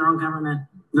HHS and the federal government.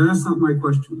 No, that's not my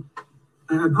question.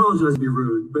 I apologize to be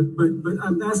rude, but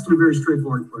I'm asking a very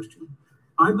straightforward question.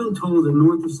 I've been told that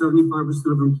north of 75%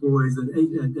 of employees at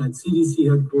CDC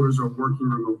headquarters are working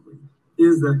remotely.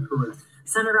 Is that correct?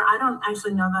 Senator, I don't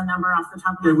actually know the number off the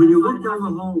top of my head. When you look down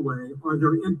the hallway, are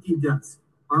there empty desks?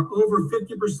 Are over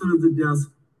 50% of the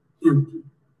desks empty?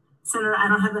 Senator, I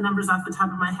don't have the numbers off the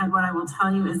top of my head. What I will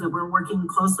tell you is that we're working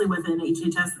closely within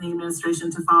HHS and the administration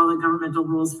to follow the governmental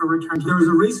rules for return to. There was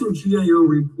a recent GAO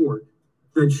report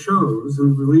that shows,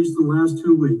 and released in the last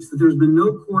 2 weeks, that there's been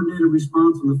no coordinated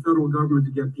response from the federal government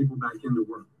to get people back into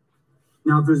work.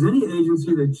 Now, if there's any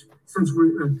agency that, since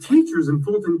teachers in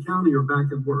Fulton County are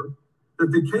back at work,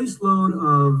 that the caseload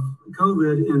of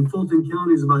COVID in Fulton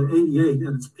County is about 88,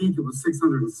 at its peak it was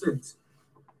 606.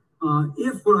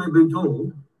 If what I've been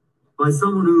told by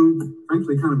someone who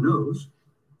frankly kind of knows,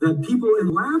 that people in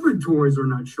laboratories are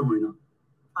not showing up.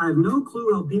 I have no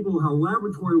clue how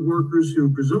laboratory workers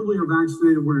who presumably are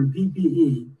vaccinated wearing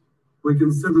PPE would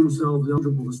consider themselves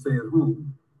eligible to stay at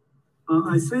home.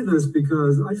 I say this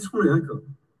because I just want to echo,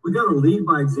 we got to lead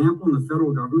by example in the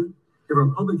federal government. If our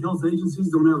public health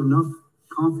agencies don't have enough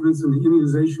confidence in the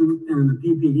immunization and in the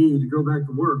PPE to go back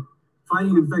to work,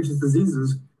 fighting infectious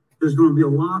diseases, there's going to be a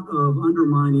lot of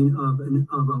undermining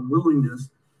of a willingness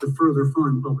to further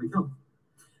fund public health.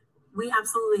 We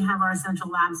absolutely have our essential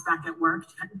labs back at work,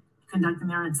 conducting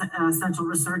their essential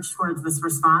research towards this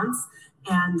response.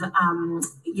 And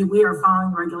we are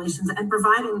following regulations and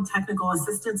providing technical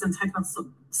assistance and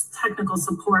technical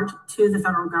support to the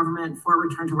federal government for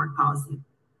return to work policy.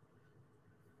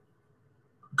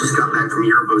 Just got back from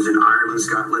Europe. I was in Ireland,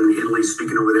 Scotland, Italy,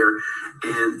 speaking over there.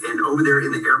 And over there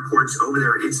in the airports, over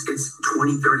there, it's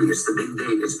 2030. It's the big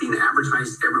date. It's being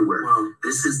advertised everywhere. Wow.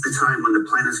 This is the time when the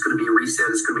planet's going to be reset.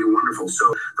 It's going to be wonderful.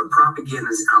 So the propaganda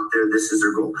is out there. This is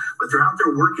their goal. But they're out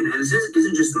there working. And it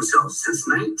isn't just themselves. Since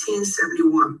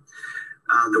 1971,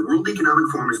 the World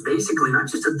Economic Forum is basically not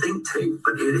just a think tank,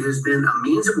 but it has been a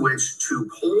means of which to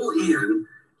pull in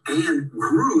and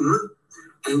groom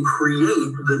and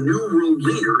create the new world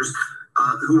leaders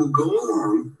who will go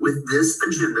along with this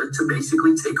agenda to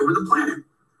basically take over the planet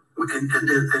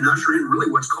and usher in really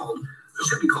what's called, it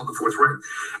should be called the Fourth Reich.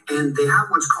 And they have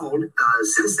what's called,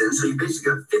 since then, so you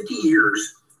basically got 50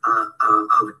 years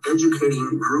of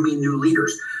educating, grooming new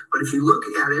leaders. But if you look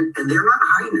at it, and they're not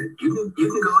hiding it, you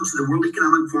can go to the World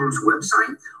Economic Forum's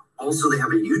website. Also, they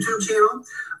have a YouTube channel.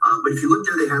 But if you look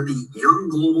there, they have the Young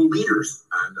Global Leaders.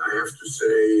 And I have to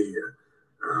say,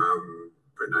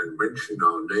 when I mention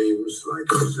our names like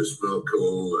Mrs.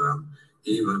 Merkel,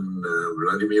 even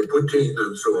Vladimir Putin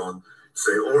and so on,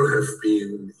 they all have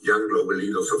been young global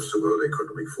leaders of the World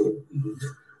Economic Forum. Mm-hmm.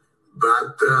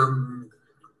 But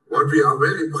what we are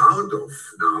very proud of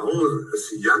now is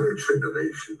the young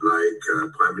generation,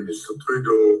 like Prime Minister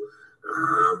Trudeau,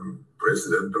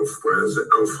 President of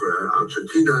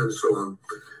Argentina and so on,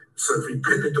 so we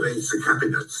penetrate the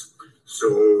cabinets. So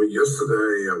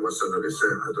yesterday I was at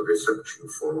a reception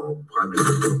for Prime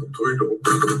Minister Trudeau,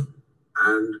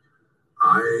 and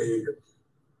I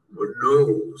would know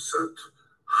that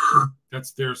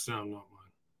that's their sound, not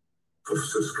mine. Of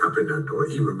this cabinet, or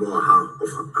even more half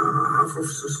of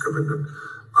this cabinet,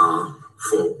 are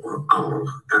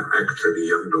actually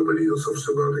young global leaders of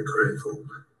the World Economic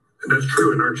Forum, and that's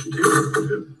true in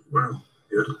Argentina. Well,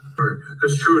 yeah,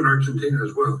 that's true in Argentina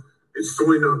as well. It's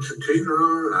so in Argentina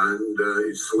and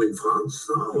it's so in France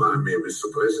now. I'm here with the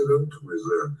president, with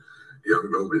a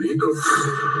young global leader.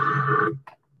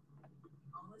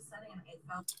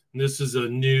 This is a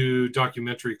new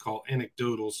documentary called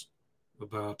Anecdotals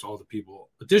about all the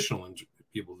additional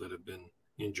people that have been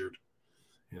injured,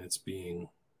 and it's being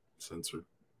censored.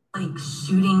 Like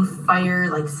shooting fire,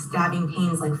 like stabbing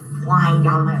pains, like flying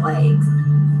down my legs.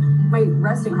 My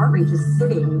resting heart rate just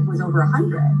sitting was over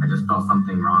 100. I just felt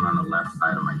something wrong on the left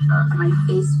side of my chest. My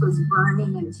face was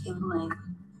burning and tingling.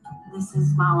 This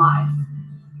is my life.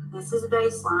 This is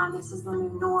baseline. This is the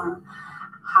new norm.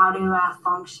 How do I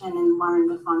function and learn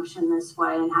to function this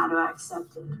way, and how do I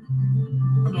accept it?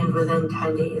 And within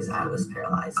 10 days, I was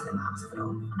paralyzed in the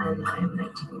hospital, and I am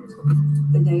 19 years old.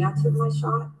 The day I took my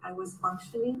shot, I was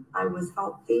functioning, I was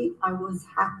healthy, I was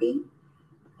happy,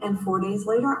 and 4 days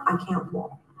later, I can't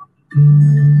walk.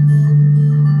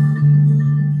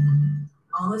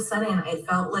 All of a sudden, I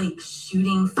felt like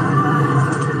shooting.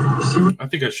 I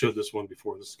think I showed this one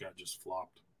before. This guy just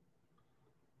flopped.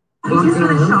 Did you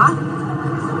get a shot?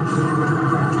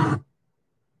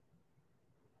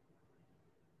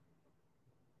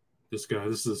 This guy,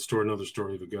 this is a story, another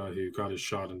story of a guy who got his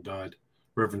shot and died.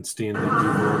 Reverend Stanley.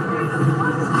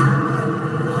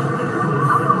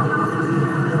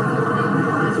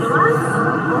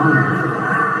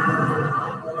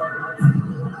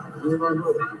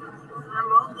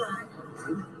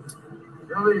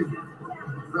 Really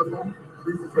simple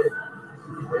piece of cake.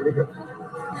 Way to go.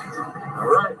 All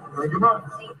right, thank you much.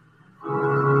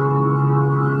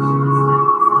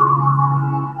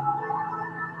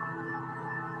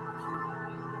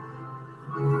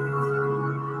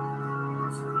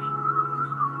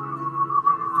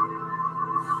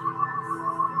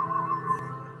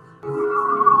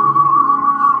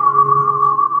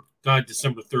 Died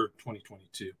December 3rd,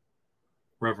 2022.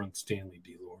 Reverend Stanley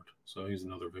D. Lord. So he's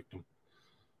another victim,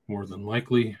 more than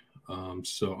likely.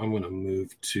 So I'm going to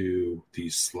move to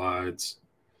these slides.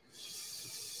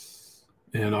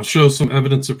 And I'll show some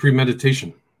evidence of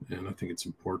premeditation. And I think it's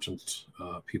important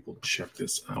people check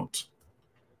this out.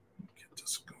 Get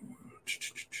this going.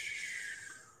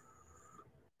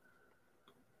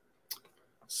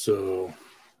 So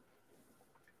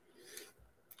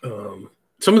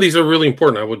some of these are really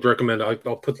important. I would recommend,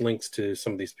 I'll put links to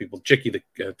some of these people. Jicky,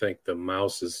 I think the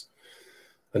mouse is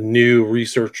a new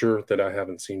researcher that I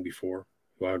haven't seen before,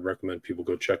 who I would recommend people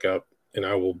go check out. And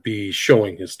I will be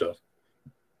showing his stuff.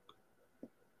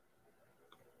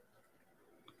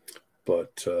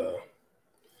 But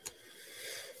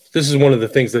this is one of the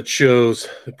things that shows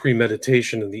the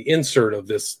premeditation and the insert of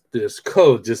this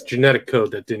code, this genetic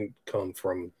code that didn't come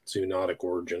from zoonotic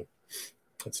origin.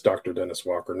 It's Dr. Dennis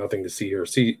Walker. Nothing to see here.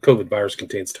 COVID virus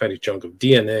contains a tiny chunk of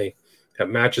DNA that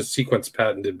matches sequence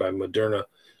patented by Moderna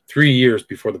 3 years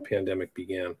before the pandemic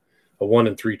began. A 1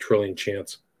 in 3 trillion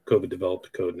chance COVID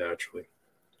developed the code naturally.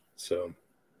 So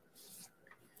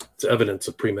it's evidence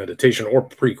of premeditation or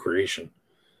pre-creation.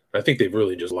 I think they've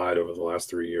really just lied over the last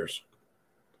 3 years.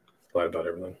 Lied about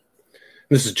everything.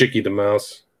 This is Jicky the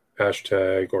mouse,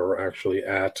 hashtag, or actually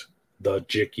at the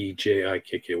Jicky,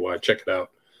 Jikky. Check it out.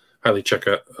 Highly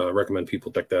recommend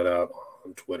people check that out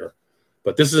on Twitter.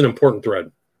 But this is an important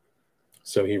thread.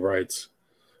 So he writes,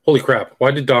 holy crap,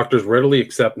 why did doctors readily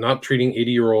accept not treating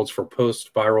 80-year-olds for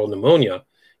post-viral pneumonia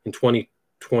in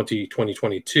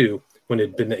 2022 when it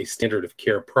had been a standard of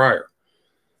care prior?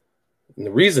 And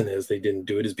the reason is they didn't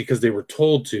do it is because they were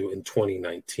told to in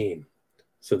 2019.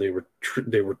 So they were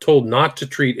told not to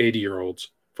treat 80-year-olds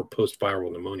for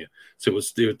post-viral pneumonia. So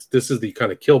this is the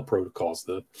kind of kill protocols,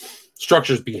 the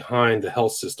structures behind the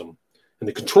health system and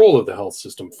the control of the health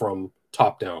system from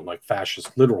top down, like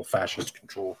literal fascist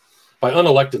control by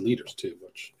unelected leaders too,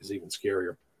 which is even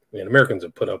scarier. I mean, Americans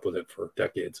have put up with it for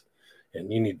decades, and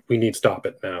we need to stop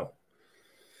it now.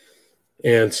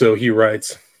 And so he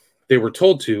writes, they were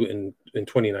told to in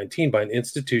 2019 by an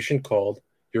institution called,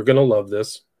 you're going to love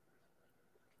this.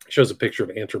 Shows a picture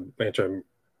of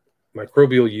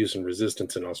antimicrobial use and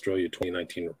resistance in Australia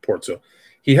 2019 report. So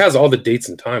he has all the dates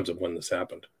and times of when this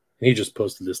happened. And he just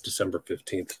posted this December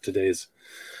 15th. Today's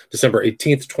December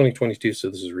 18th, 2022. So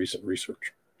this is recent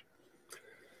research.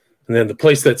 And then the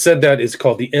place that said that is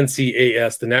called the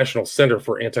NCAS, the National Center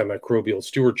for Antimicrobial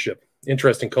Stewardship.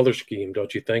 Interesting color scheme,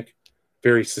 don't you think?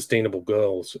 Very sustainable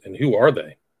goals. And who are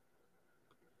they?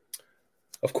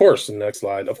 Of course, the next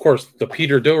slide. Of course, the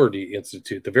Peter Doherty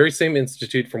Institute, the very same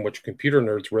institute from which computer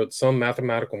nerds wrote some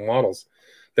mathematical models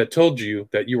that told you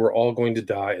that you were all going to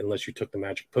die unless you took the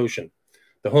magic potion.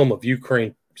 The home of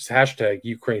Ukraine, hashtag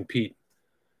Ukraine Pete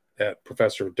at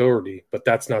Professor Doherty, but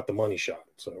that's not the money shot.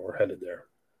 So we're headed there.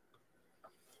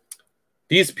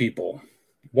 These people,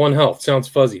 One Health, sounds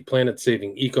fuzzy,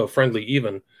 planet-saving, eco-friendly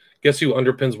even. Guess who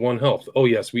underpins One Health? Oh,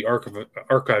 yes, we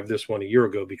archived this one a year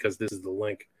ago because this is the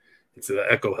link. It's the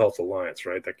Eco Health Alliance,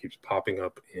 right? That keeps popping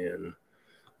up in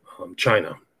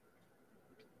China.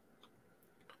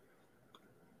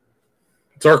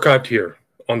 It's archived here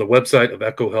on the website of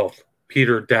Eco Health,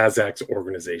 Peter Daszak's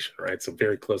organization, right? So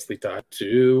very closely tied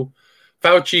to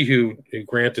Fauci, who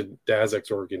granted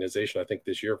Daszak's organization, I think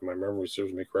this year, if my memory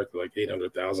serves me correctly, like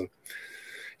 $800,000.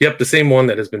 Yep, the same one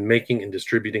that has been making and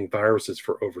distributing viruses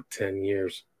for over 10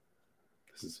 years.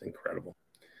 This is incredible.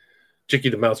 Chicky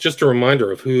the Mouse, just a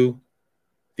reminder of who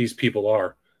these people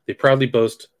are. They proudly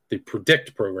boast the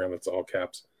Predict program, it's all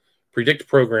caps, Predict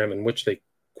program in which they,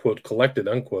 quote, collected,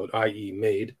 unquote, i.e.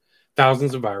 made,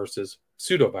 thousands of viruses,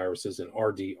 pseudoviruses, and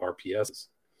RDRPSs.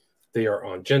 They are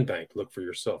on GenBank. Look for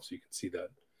yourself so you can see that.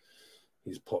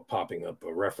 He's popping up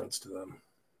a reference to them.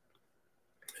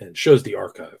 And it shows the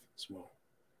archive as well.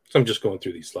 So I'm just going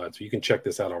through these slides. So you can check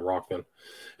this out on Rockfin.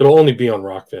 It'll only be on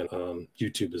Rockfin.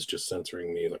 YouTube is just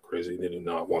censoring me like crazy. They do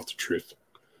not want the truth.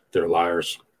 They're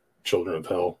liars, children of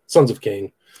hell, sons of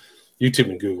Cain. YouTube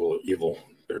and Google are evil.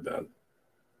 They're bad.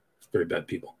 Very bad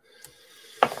people.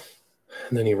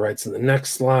 And then he writes in the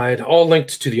next slide, all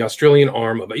linked to the Australian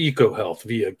arm of EcoHealth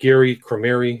via Gary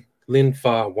Cremeri, Lin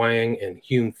Fa Wang, and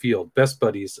Hume Field, best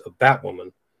buddies of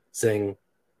Batwoman, Zheng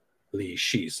Li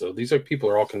Shi. So these are people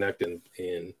are all connected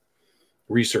in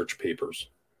research papers.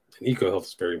 And EcoHealth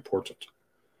is very important.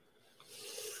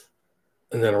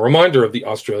 And then a reminder of the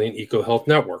Australian EcoHealth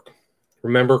Network.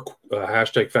 Remember,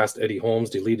 hashtag Fast Eddie Holmes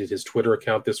deleted his Twitter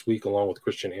account this week along with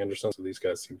Christian Anderson. So these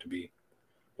guys seem to be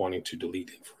wanting to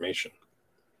delete information.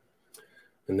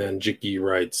 And then Jicky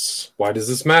writes, why does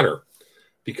this matter?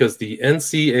 Because the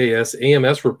NCAS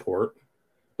AMS report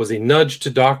was a nudge to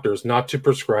doctors not to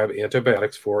prescribe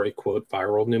antibiotics for a, quote,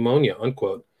 viral pneumonia,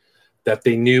 unquote, that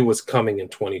they knew was coming in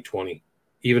 2020,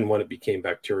 even when it became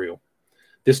bacterial.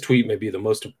 This tweet may be the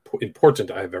most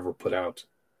important I have ever put out.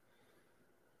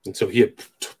 And so he had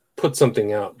put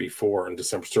something out before on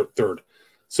December 3rd.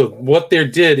 So what they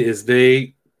did is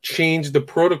they changed the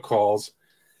protocols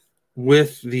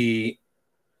with the,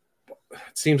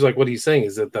 it seems like what he's saying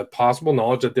is that the possible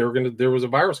knowledge that there was a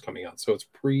virus coming out. So it's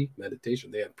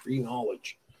premeditation. They had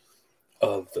pre-knowledge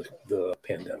of the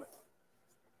pandemic.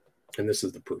 And this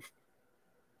is the proof.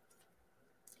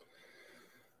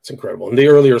 It's incredible. And the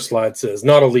earlier slide says,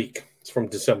 not a leak. It's from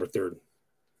December 3rd.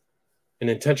 An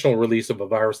intentional release of a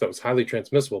virus that was highly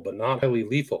transmissible but not highly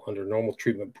lethal under normal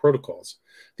treatment protocols.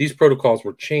 These protocols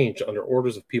were changed under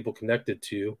orders of people connected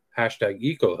to hashtag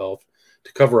EcoHealth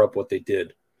to cover up what they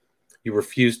did. You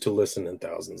refused to listen and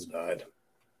thousands died.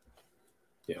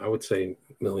 Yeah, I would say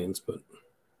millions, but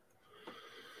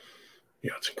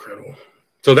yeah, it's incredible.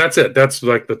 So that's it. That's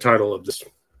like the title of this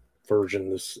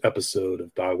version, this episode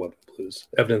of Bioweapon Blues,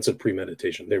 Evidence of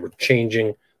Premeditation. They were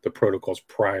changing the protocols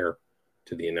prior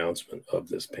to the announcement of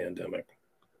this pandemic.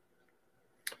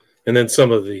 And then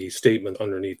some of the statements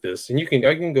underneath this, and you can go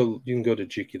to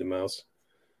Jicky the Mouse.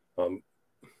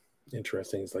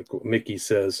 Interesting. It's like Mickey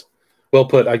says, well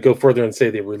put, I'd go further and say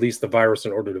they released the virus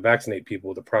in order to vaccinate people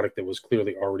with a product that was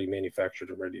clearly already manufactured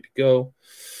and ready to go.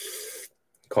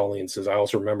 Colleen says, I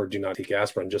also remember do not take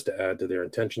aspirin, just to add to their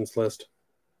intentions list.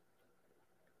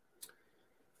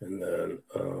 And then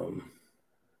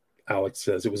Alex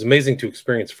says, it was amazing to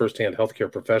experience firsthand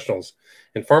healthcare professionals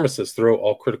and pharmacists throw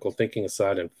all critical thinking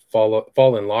aside and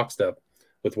fall in lockstep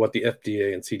with what the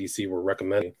FDA and CDC were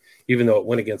recommending, even though it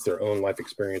went against their own life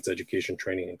experience, education,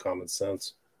 training, and common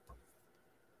sense.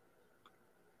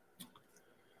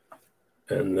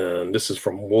 And then this is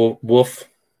from Wolf.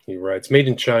 He writes, made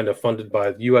in China, funded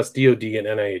by the U.S. DOD and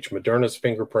NIH, Moderna's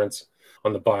fingerprints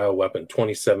on the bioweapon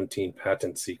 2017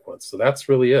 patent sequence. So that's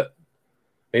really it.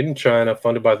 Made in China,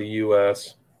 funded by the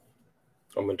U.S.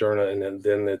 on Moderna, and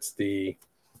then it's the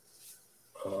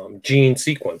gene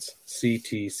sequence,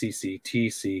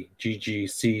 CTCCTC,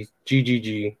 GGC,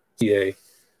 GGG, TA,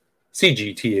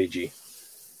 CGTAG,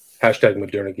 hashtag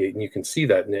ModernaGate. And you can see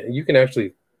that. And you can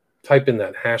actually type in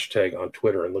that hashtag on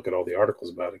Twitter and look at all the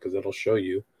articles about it because it'll show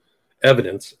you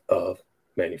evidence of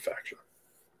manufacture.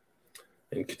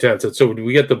 And Catan said, so do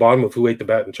we get to the bottom of who ate the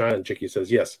bat in China? And Chicky says,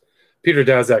 yes. Peter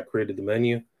Daszak created the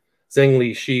menu. Zheng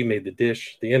Li Shi made the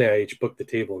dish. The NIH booked the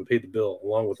table and paid the bill,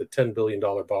 along with a $10 billion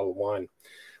bottle of wine.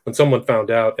 When someone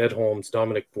found out, Ed Holmes,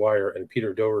 Dominic Dwyer, and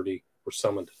Peter Doherty were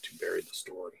summoned to bury the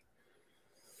story.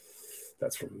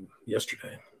 That's from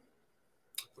yesterday.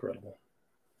 Incredible.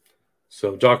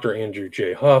 So Dr. Andrew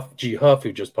G. Huff,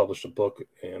 who just published a book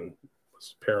and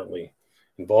was apparently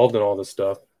involved in all this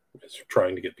stuff, is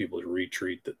trying to get people to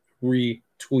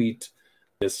retweet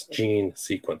this gene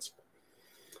sequence.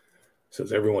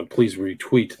 Says, everyone, please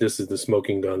retweet. This is the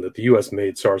smoking gun that the U.S.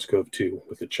 made SARS-CoV-2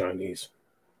 with the Chinese.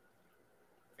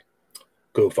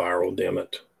 Go viral, damn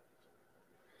it.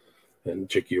 And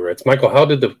Jicky writes, Michael, how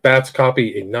did the bats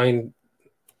copy a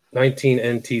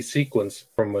 19NT sequence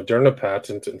from Moderna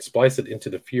patent and splice it into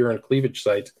the furin cleavage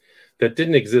site that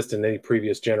didn't exist in any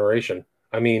previous generation?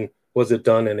 I mean, Was it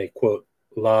done in a, quote,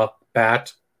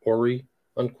 laboratory,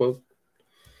 unquote?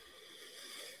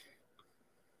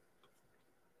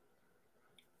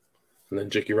 And then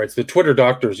Jicky writes, the Twitter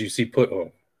doctors you see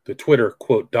the Twitter,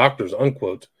 quote, doctors,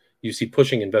 unquote, you see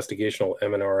pushing investigational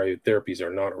mRNA therapies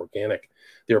are not organic.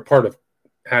 They are part of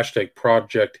hashtag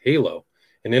Project Halo,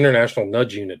 an international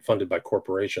nudge unit funded by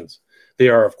corporations. They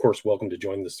are, of course, welcome to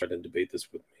join this thread and debate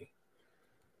this with me.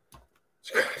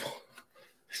 It's incredible.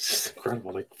 It's just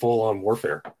incredible, like full-on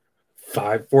warfare.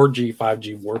 4G,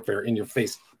 5G warfare in your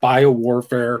face.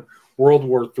 Biowarfare, World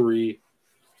War III,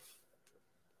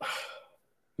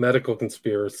 medical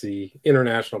conspiracy,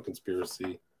 international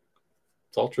conspiracy.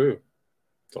 It's all true.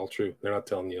 It's all true. They're not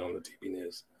telling you on the TV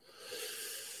news.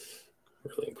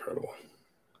 Really incredible.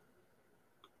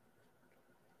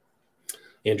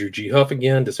 Andrew G. Huff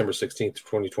again, December 16th,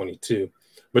 2022.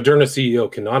 Moderna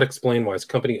CEO cannot explain why his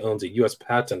company owns a U.S.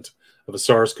 patent of a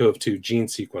SARS-CoV-2 gene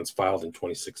sequence filed in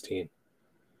 2016.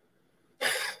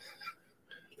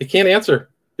 They can't answer.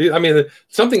 I mean,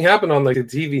 something happened on like the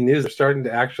TV news. They're starting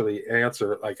to actually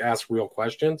answer, like ask real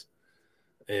questions.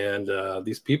 And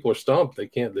these people are stumped. They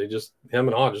can't. They just hem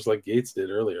and haw, just like Gates did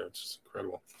earlier. It's just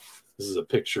incredible. This is a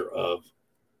picture of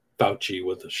Fauci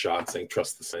with a shot saying,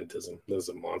 trust the scientism. This is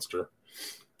a monster.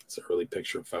 It's an early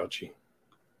picture of Fauci.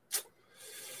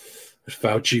 There's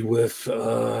Fauci with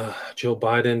Joe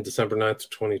Biden, December 9th,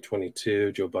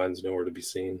 2022. Joe Biden's nowhere to be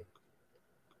seen.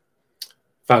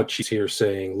 Fauci's here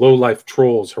saying, low-life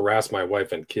trolls harass my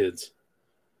wife and kids.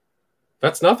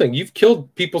 That's nothing. You've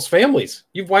killed people's families.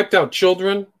 You've wiped out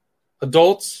children,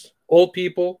 adults, old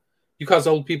people. You cause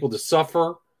old people to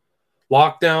suffer.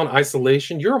 Lockdown,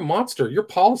 isolation. You're a monster. Your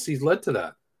policies led to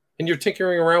that. And you're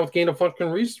tinkering around with gain-of-function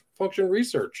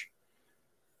research.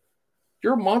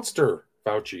 You're a monster,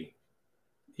 Fauci.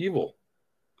 Evil.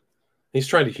 He's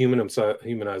trying to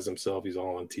humanize himself. He's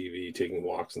all on TV, taking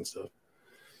walks and stuff.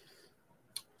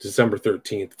 December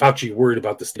 13th. Fauci worried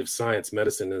about the state of science,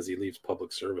 medicine as he leaves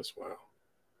public service. Wow.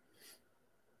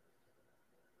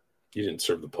 You didn't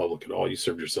serve the public at all. You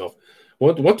served yourself.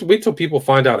 Wait till people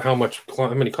find out how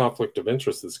many conflict of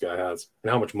interest this guy has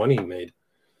and how much money he made.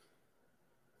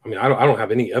 I mean, I don't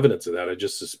have any evidence of that. I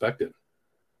just suspect it.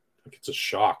 Like, it's a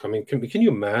shock. I mean, can you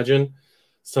imagine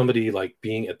somebody like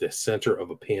being at the center of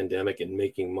a pandemic and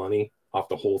making money off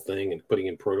the whole thing and putting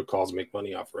in protocols to make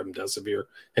money off remdesivir,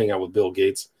 hanging out with Bill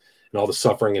Gates, and all the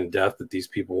suffering and death that these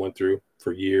people went through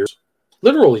for years,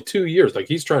 literally 2 years. Like,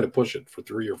 he's trying to push it for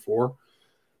 3 or 4,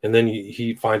 and then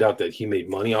he find out that he made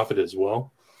money off it as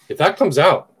well. If that comes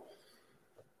out,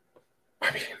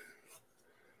 I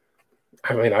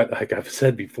mean, like I've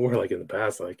said before, like in the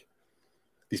past, like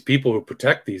these people who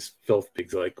protect these filth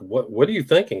pigs, like what are you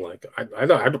thinking? Like I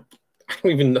don't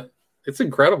even know. It's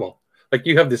incredible. Like,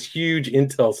 you have this huge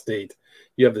intel state.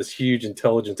 You have this huge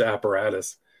intelligence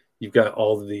apparatus. You've got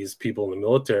all of these people in the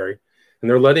military, and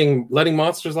they're letting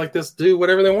monsters like this do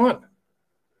whatever they want.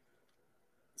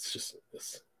 It's just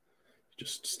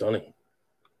stunning.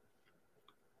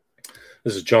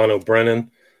 This is John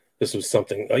O'Brennan. This was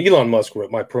something Elon Musk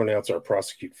wrote, my pronouns are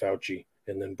prosecute Fauci.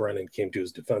 And then Brennan came to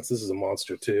his defense. This is a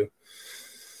monster, too.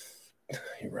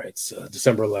 He writes,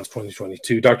 December 11th,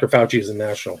 2022, Dr. Fauci is a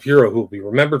national hero who will be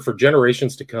remembered for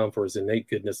generations to come for his innate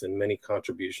goodness and many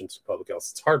contributions to public health.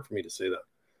 It's hard for me to say that.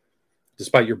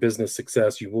 Despite your business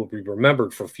success, you will be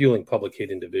remembered for fueling public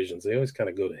hate and divisions. They always kind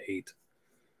of go to hate,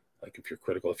 like if you're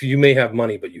critical. If you may have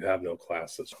money, but you have no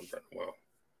class, that's from Brennan. Wow.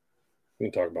 We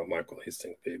can talk about Michael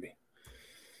Hastings, baby.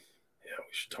 Yeah,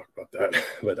 we should talk about that.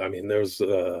 But, I mean, there's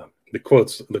the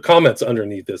quotes, the comments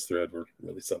underneath this thread were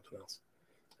really something else.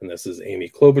 And this is Amy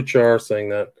Klobuchar saying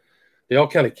that they all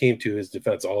kind of came to his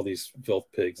defense, all these filth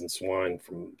pigs and swine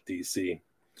from D.C.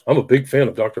 I'm a big fan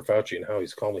of Dr. Fauci and how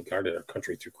he's calmly guided our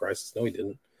country through crisis. No, he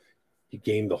didn't. He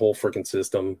gamed the whole freaking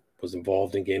system, was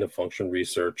involved in gain-of-function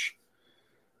research,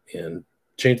 and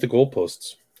changed the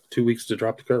goalposts. 2 weeks to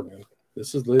drop the curve, man.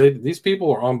 These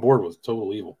people are on board with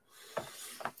total evil.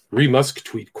 Musk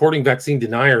tweet, courting vaccine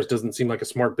deniers doesn't seem like a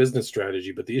smart business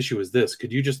strategy, but the issue is this.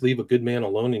 Could you just leave a good man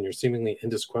alone in your seemingly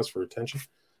endless quest for attention?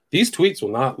 These tweets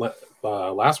will not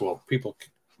last well. People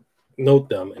note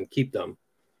them and keep them.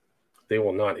 They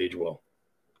will not age well.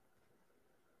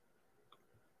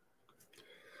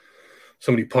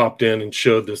 Somebody popped in and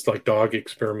showed this like dog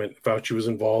experiment Fauci was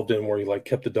involved in where he like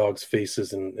kept the dogs'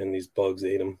 faces and these bugs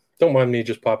ate them. Don't mind me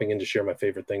just popping in to share my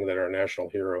favorite thing that our national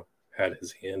hero had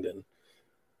his hand in.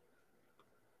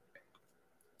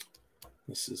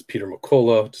 This is Peter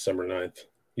McCullough, December 9th.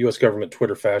 U.S. government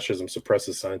Twitter fascism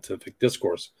suppresses scientific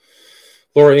discourse.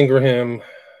 Laura Ingraham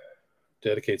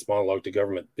dedicates monologue to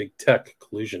government big tech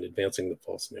collusion advancing the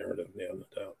false narrative. Yeah, no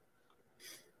doubt.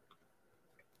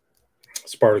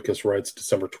 Spartacus writes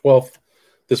December 12th,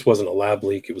 this wasn't a lab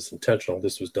leak. It was intentional.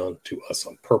 This was done to us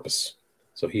on purpose.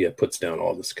 So he puts down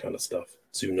all this kind of stuff,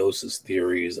 zoonosis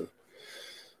theories, and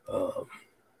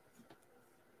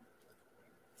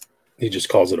he just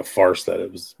calls it a farce that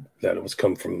it was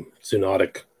come from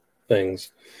zoonotic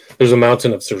things. There's a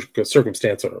mountain of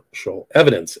circumstantial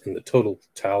evidence in the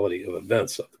totality of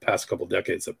events of the past couple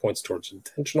decades that points towards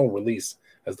intentional release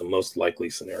as the most likely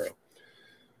scenario.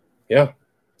 Yeah,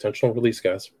 intentional release,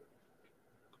 guys.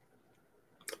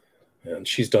 And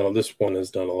this one has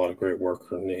done a lot of great work.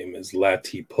 Her name is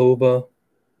Latipova.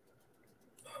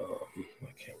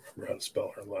 I can't remember how to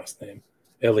spell her last name.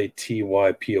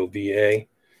 Latypova.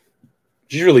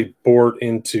 She's really bored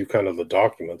into kind of the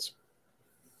documents,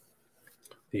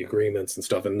 the agreements and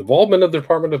stuff, and involvement of the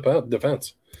Department of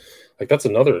Defense. Like, that's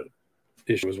another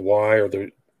issue, is why are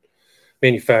the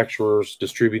manufacturers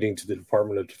distributing to the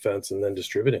Department of Defense and then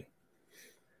distributing?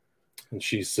 And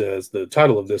she says the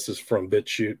title of this is from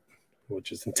BitChute,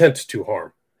 which is Intent to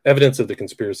Harm, Evidence of the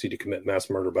Conspiracy to Commit Mass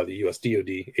Murder by the U.S.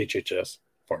 DoD, HHS,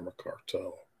 Pharma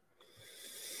Cartel.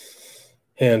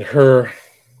 And her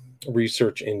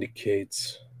research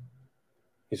indicates,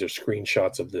 these are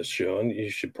screenshots of this show, and you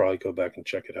should probably go back and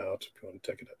check it out if you want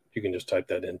to check it out. You can just type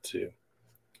that into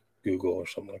Google or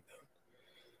something like that.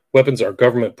 Weapons are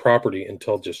government property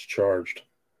until discharged,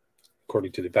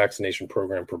 according to the vaccination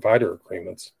program provider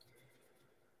agreements.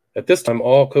 At this time,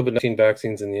 all COVID-19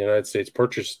 vaccines in the United States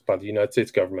purchased by the United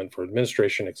States government for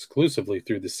administration exclusively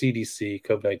through the CDC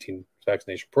COVID-19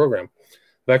 vaccination program.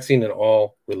 Vaccine and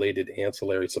all related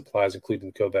ancillary supplies,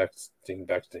 including COVID-19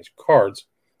 vaccination cards,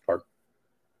 are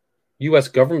U.S.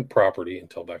 government property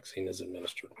until vaccine is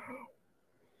administered. Wow.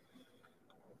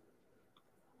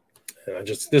 And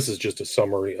this is just a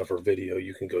summary of her video.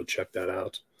 You can go check that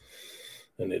out.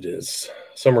 And it is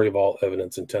summary of all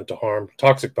evidence, intent to harm,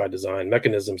 toxic by design,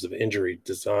 mechanisms of injury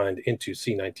designed into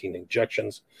C-19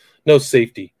 injections, no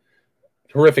safety,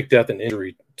 horrific death and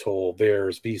injury toll,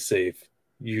 VAERS, V-Safe,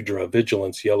 UDRA,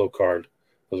 vigilance, yellow card.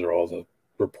 Those are all the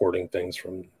reporting things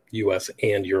from U.S.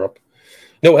 and Europe.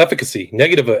 No efficacy,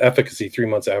 negative efficacy 3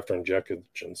 months after injection,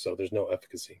 so there's no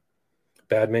efficacy.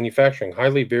 Bad manufacturing,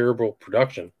 highly variable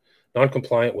production,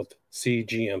 non-compliant with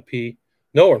CGMP,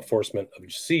 no enforcement of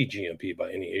CGMP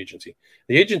by any agency.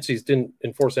 The agencies didn't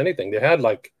enforce anything. They had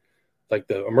like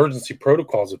the emergency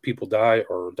protocols if people die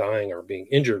or dying or being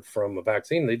injured from a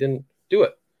vaccine. They didn't do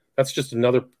it. That's just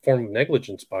another form of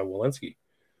negligence by Walensky.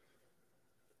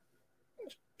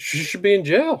 She should be in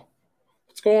jail.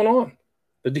 What's going on?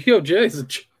 The DOJ is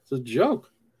a joke.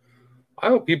 I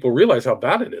hope people realize how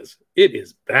bad it is. It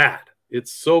is bad.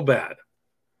 It's so bad.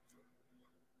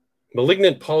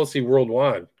 Malignant policy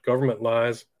worldwide, government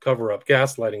lies, cover-up,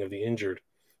 gaslighting of the injured,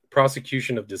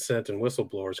 prosecution of dissent and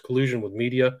whistleblowers, collusion with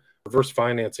media, reverse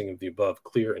financing of the above,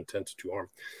 clear intent to harm.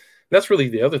 And that's really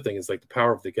the other thing, is like the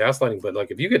power of the gaslighting. But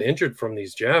like, if you get injured from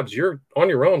these jabs, you're on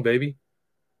your own, baby.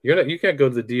 You can't go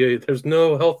to the DA. There's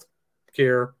no health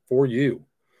care for you.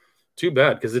 Too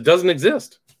bad, because it doesn't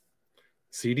exist.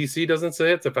 CDC doesn't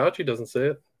say it. Fauci doesn't say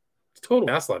it. It's total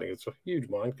gaslighting. It's a huge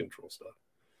mind control stuff.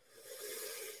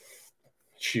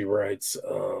 She writes,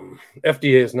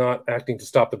 FDA is not acting to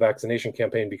stop the vaccination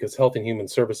campaign because Health and Human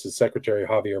Services Secretary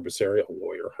Javier Becerra, a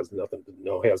lawyer, has nothing to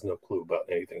know. He has no clue about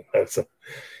anything.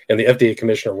 And the FDA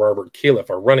Commissioner Robert Califf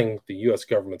are running the U.S.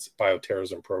 government's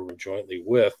bioterrorism program jointly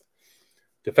with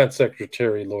Defense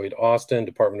Secretary Lloyd Austin,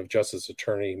 Department of Justice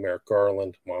Attorney Merrick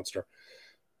Garland, monster,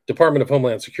 Department of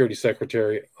Homeland Security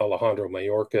Secretary Alejandro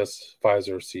Mayorkas,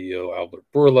 Pfizer CEO Albert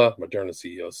Bourla, Moderna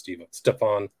CEO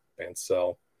Stefan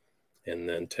Bancel, and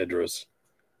then Tedros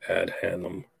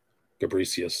Adhanom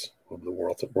Ghebreyesus of the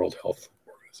World Health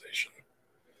Organization.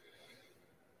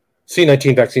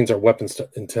 C-19 vaccines are weapons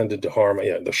intended to harm,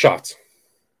 the shots.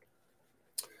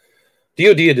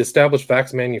 DoD had established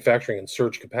vaccine manufacturing and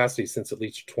surge capacity since at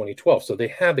least 2012, so they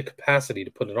had the capacity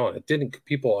to put it on. It didn't.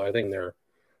 People, I think, their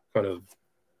kind of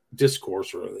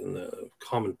discourse or in the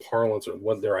common parlance or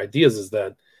what their ideas is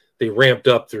that they ramped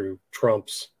up through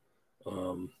Trump's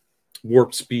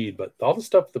warp speed, but all the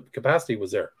stuff, the capacity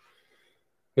was there.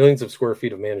 Millions of square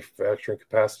feet of manufacturing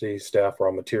capacity, staff,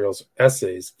 raw materials,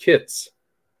 assays, kits,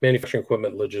 manufacturing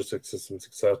equipment, logistics systems,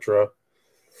 etc.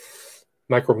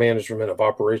 Micromanagement of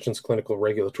operations, clinical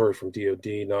regulatory from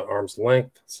DoD, not arm's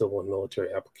length, civil and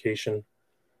military application,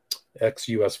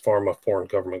 ex-U.S. pharma, foreign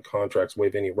government contracts,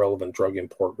 waive any relevant drug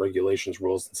import regulations,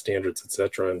 rules, and standards,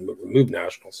 etc., and remove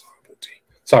national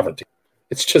sovereignty.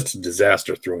 It's just a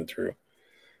disaster through and through.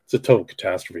 It's a total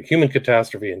catastrophe, human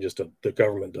catastrophe, and just the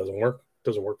government doesn't work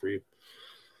for you.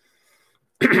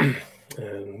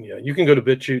 And yeah, you can go to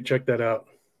BitChute, check that out.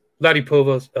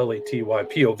 Latypova,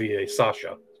 Latypova,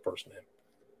 Sasha, first name.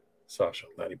 Sasha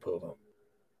Latypova.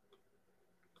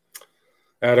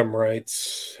 Adam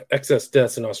writes, excess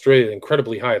deaths in Australia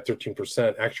incredibly high at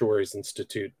 13%. Actuaries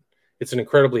Institute. It's an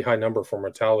incredibly high number for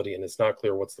mortality, and it's not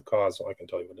clear what's the cause. So I can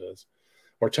tell you what it is.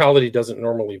 Mortality doesn't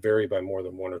normally vary by more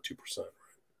than 1 or 2%.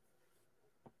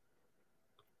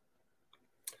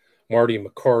 Marty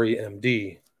Macari,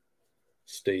 MD,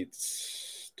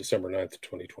 states December 9th,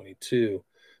 2022.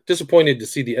 Disappointed to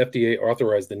see the FDA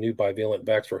authorize the new bivalent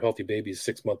vax for healthy babies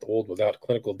 6-month-old without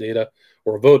clinical data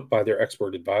or a vote by their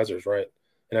expert advisors, right?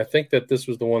 And I think that this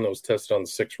was the one that was tested on the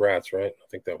 6 rats, right? I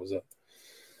think that was it.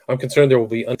 I'm concerned there will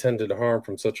be unintended harm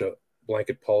from such a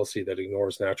blanket policy that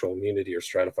ignores natural immunity or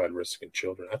stratified risk in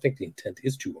children. I think the intent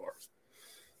is to harm.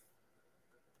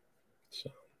 So.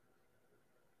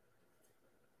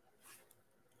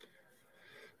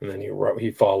 And then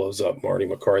he follows up, Marty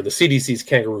Macari. The CDC's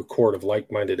kangaroo court of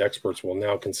like-minded experts will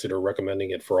now consider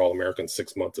recommending it for all Americans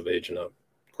 6 months of age and up.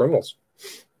 Criminals.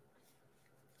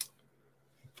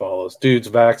 Follows. Dude's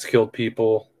vax killed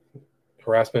people.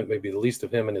 Harassment may be the least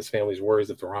of him and his family's worries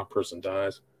if the wrong person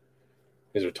dies.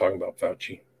 These are talking about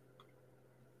Fauci.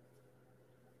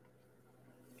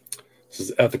 This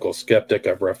is Ethical Skeptic.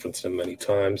 I've referenced him many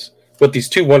times. What these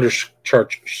two wonder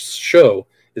charts show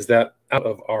is that out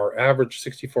of our average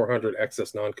 6,400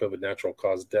 excess non-COVID natural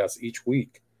cause deaths each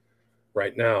week,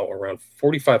 right now, around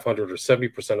 4,500 or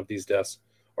 70% of these deaths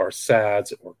are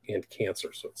SADS and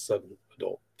cancer. So it's sudden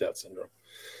adult death syndrome.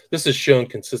 This is shown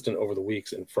consistent over the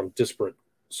weeks and from disparate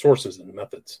sources and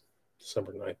methods.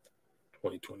 December 9th,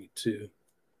 2022.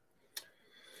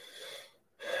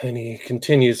 And he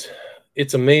continues,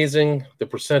 it's amazing the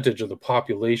percentage of the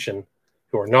population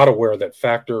who are not aware that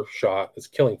factor shot is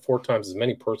killing 4 times as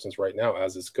many persons right now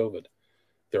as is COVID.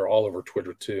 They're all over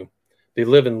Twitter too. They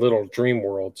live in little dream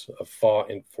worlds of thaw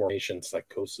information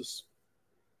psychosis.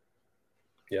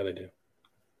 Yeah, they do.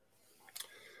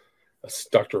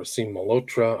 Dr. Asim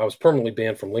Malhotra. I was permanently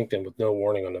banned from LinkedIn with no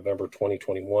warning on November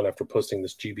 2021 after posting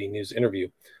this GB News interview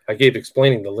I gave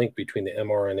explaining the link between the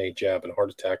mRNA jab and heart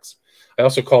attacks. I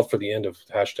also called for the end of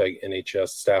 #NHS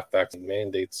staff vaccine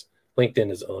mandates.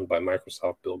 LinkedIn is owned by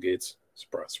Microsoft, Bill Gates.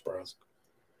 Surprise, surprise.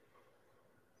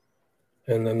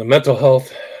 And then the mental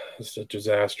health is a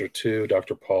disaster too.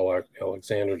 Dr. Paul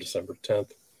Alexander, December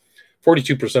 10th.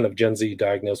 42% of Gen Z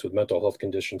diagnosed with mental health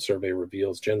conditions, survey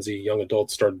reveals. Gen Z young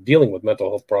adults started dealing with mental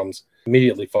health problems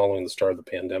immediately following the start of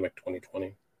the pandemic,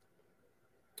 2020.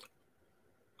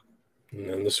 And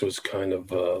then this was kind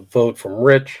of a vote from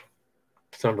Rich,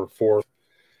 December 4th.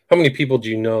 How many people do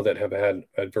you know that have had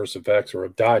adverse effects or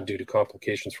have died due to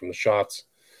complications from the shots?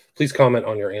 Please comment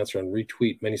on your answer and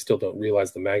retweet. Many still don't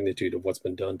realize the magnitude of what's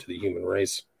been done to the human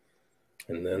race.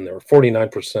 And then there were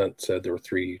 49% said there were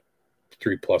three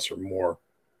plus or more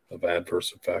of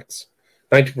adverse effects.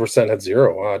 90% had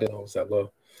 0. Wow, I didn't know it was that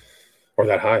low. Or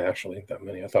that high, actually, that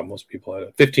many. I thought most people had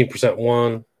it. 15%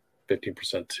 1,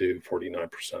 15% 2,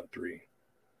 49% 3.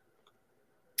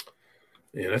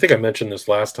 And I think I mentioned this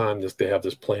last time. They have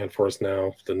this plan for us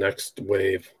now. The next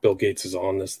wave, Bill Gates is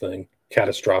on this thing,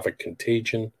 catastrophic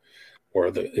contagion,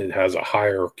 where it has a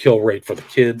higher kill rate for the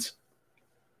kids.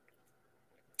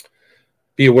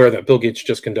 Be aware that Bill Gates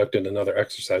just conducted another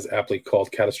exercise aptly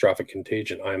called Catastrophic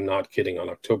Contagion. I am not kidding. On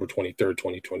October 23rd,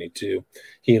 2022,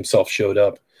 he himself showed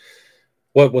up.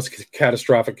 What was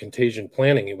catastrophic contagion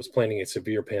planning? It was planning a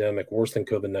severe pandemic worse than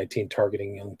COVID-19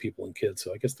 targeting young people and kids.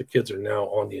 So I guess the kids are now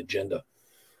on the agenda.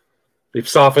 They've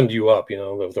softened you up. You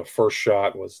know, the first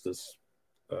shot was this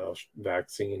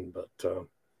vaccine, but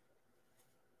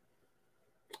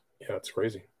yeah, it's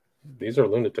crazy. These are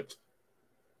lunatics.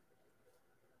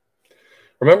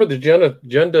 Remember, the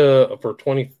agenda for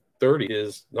 2030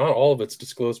 is not all of it's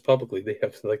disclosed publicly. They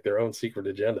have like their own secret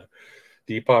agenda.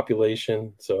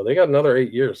 Depopulation. So they got another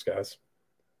 8 years, guys.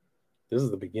 This is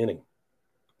the beginning.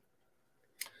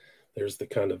 There's the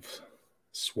kind of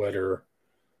sweater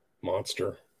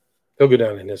monster. He'll go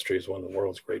down in history as one of the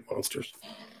world's great monsters.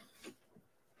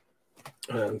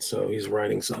 And so he's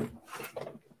writing some.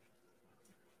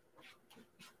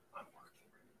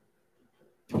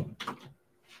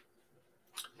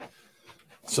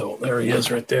 So there he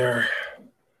is right there.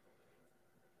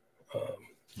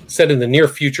 Said in the near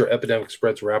future, epidemic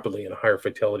spreads rapidly at a higher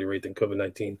fatality rate than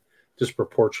COVID-19,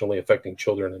 disproportionately affecting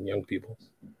children and young people.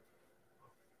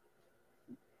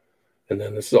 And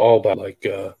then this is all about like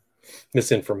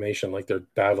misinformation, like they're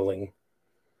battling.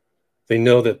 They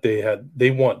know that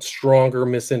they want stronger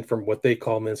misinformation, what they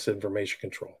call misinformation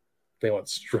control. They want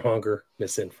stronger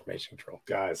misinformation control.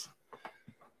 Guys,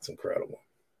 it's incredible.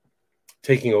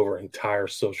 Taking over entire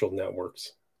social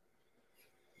networks.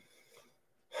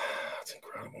 That's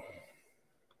incredible.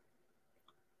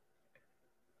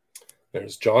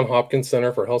 There's John Hopkins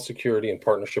Center for Health Security in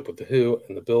partnership with the WHO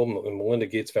and the Bill and Melinda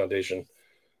Gates Foundation.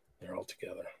 They're all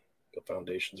together. The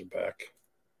foundations are back.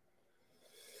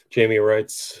 Jamie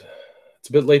writes, it's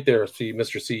a bit late there,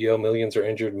 Mr. CEO. Millions are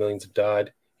injured, millions have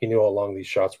died. He knew all along these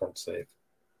shots weren't safe.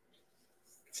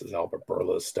 This is Albert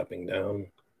Bourla stepping down.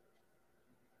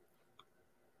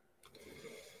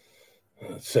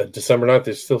 It said December 9th,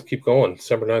 they still keep going.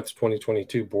 December 9th,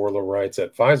 2022, Bourla writes,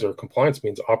 at Pfizer, compliance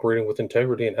means operating with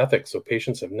integrity and ethics, so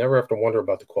patients have never have to wonder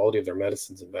about the quality of their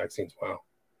medicines and vaccines. Wow.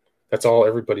 That's all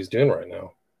everybody's doing right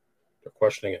now. They're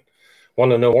questioning it. Want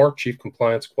to know more? Chief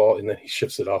Compliance Quality, and then he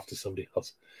shifts it off to somebody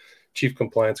else. Chief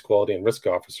Compliance Quality and Risk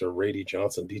Officer Rady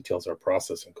Johnson details our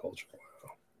process and culture.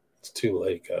 Wow. It's too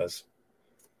late, guys.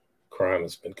 Crime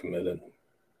has been committed.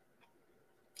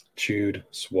 Chewed,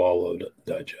 swallowed,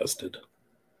 digested.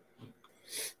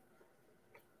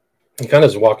 He kind of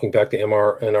is walking back to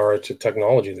mRNA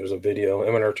technology. There's a video.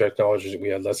 mRNA technology, we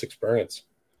had less experience.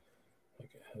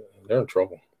 They're in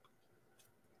trouble.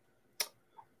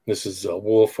 This is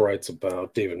Wolf writes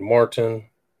about David Martin,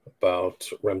 about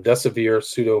remdesivir,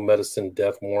 pseudo-medicine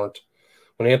death warrant.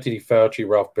 When Anthony Fauci,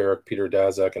 Ralph Barrick, Peter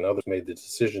Daszak, and others made the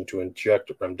decision to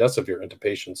inject remdesivir into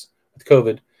patients with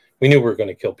COVID, we knew we were going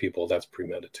to kill people. That's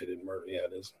premeditated murder. Yeah,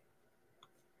 it is.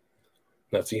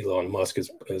 That's Elon Musk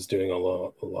is doing a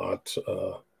lot.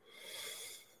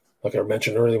 Like I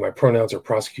mentioned earlier, my pronouns are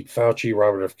prosecute Fauci.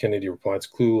 Robert F. Kennedy replies,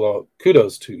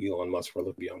 kudos to Elon Musk for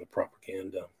looking beyond the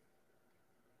propaganda.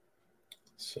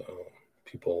 So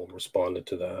people responded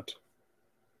to that.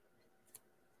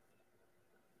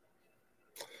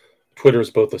 Twitter is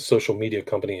both a social media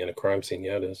company and a crime scene.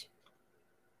 Yeah, it is.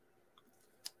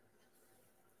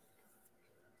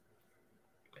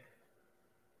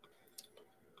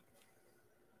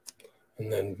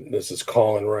 And then this is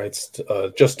Colin writes,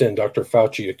 just in, Dr.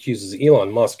 Fauci accuses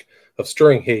Elon Musk of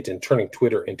stirring hate and turning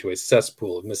Twitter into a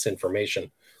cesspool of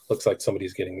misinformation. Looks like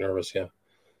somebody's getting nervous, yeah.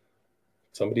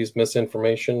 Somebody's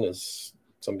misinformation is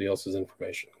somebody else's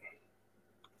information.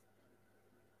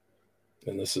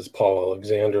 And this is Paul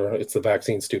Alexander. It's the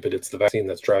vaccine, stupid. It's the vaccine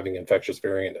that's driving infectious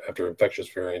variant after infectious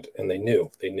variant. And they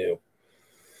knew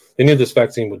this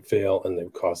vaccine would fail and they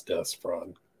would cause deaths,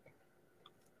 fraud.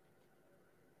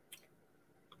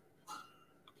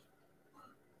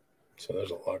 So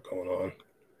there's a lot going on.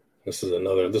 This is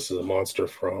a monster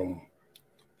from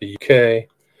the UK.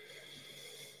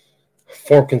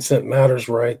 Informed Consent Matters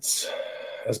writes,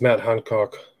 as Matt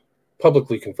Hancock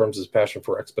publicly confirms his passion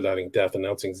for expediting death,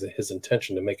 announcing his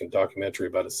intention to make a documentary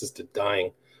about assisted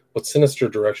dying. What sinister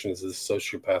direction is this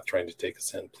sociopath trying to take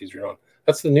us in? Please read on.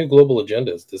 That's the new global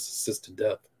agenda, is this assisted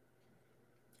death.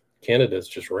 Canada is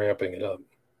just ramping it up.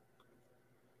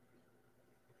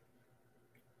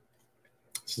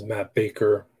 This is Matt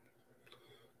Baker.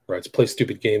 Writes, play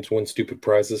stupid games, win stupid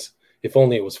prizes. If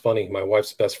only it was funny. My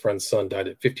wife's best friend's son died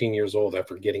at 15 years old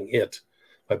after getting it.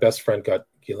 My best friend got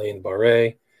Guillain-Barré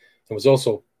and was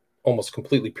also almost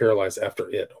completely paralyzed after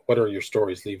it. What are your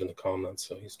stories? Leave in the comments.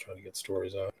 So he's trying to get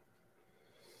stories out.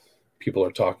 People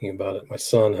are talking about it. My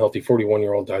son, healthy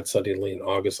 41-year-old, died suddenly in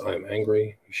August. I am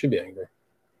angry. You should be angry.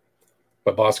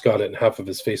 My boss got it and half of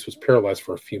his face was paralyzed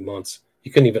for a few months. He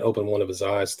couldn't even open one of his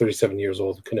eyes. 37 years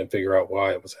old, couldn't figure out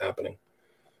why it was happening.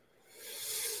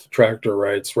 Tractor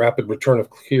writes, rapid return of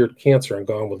cleared cancer and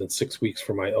gone within 6 weeks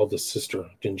for my eldest sister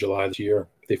in July this year.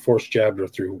 They force jabbed her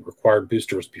through required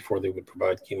boosters before they would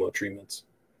provide chemo treatments.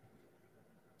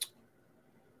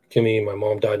 Kimmy, my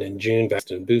mom died in June,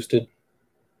 vaccinated and boosted.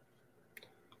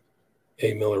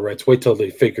 A. Miller writes, wait till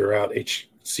they figure out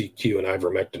HCQ and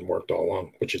ivermectin worked all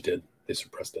along, which it did. They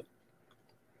suppressed it.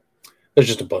 There's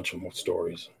just a bunch of more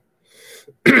stories.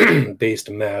 Based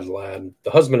mad lad.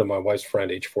 The husband of my wife's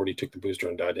friend, age 40, took the booster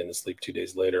and died in his sleep 2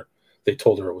 days later. They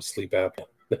told her it was sleep apnea.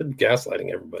 They're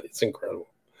gaslighting everybody. It's incredible.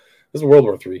 This is World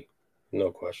War III.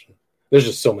 No question. There's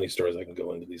just so many stories I can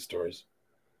go into these stories.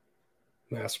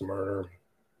 Mass murder.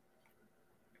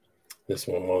 This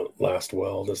one won't last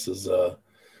well. This is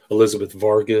Elizabeth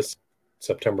Vargas,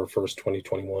 September 1st,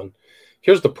 2021.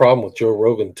 Here's the problem with Joe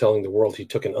Rogan telling the world he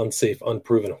took an unsafe,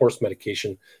 unproven horse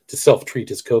medication to self-treat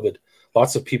his COVID.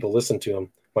 Lots of people listen to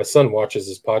him. My son watches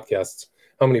his podcasts.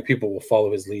 How many people will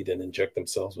follow his lead and inject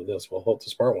themselves with this? Well, hope the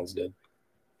smart ones did.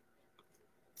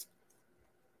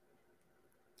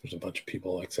 There's a bunch of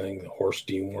people like saying the horse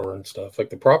dewormer and stuff.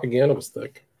 Like the propaganda was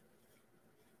thick.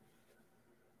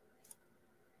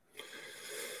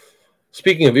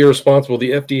 Speaking of irresponsible,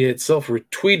 the FDA itself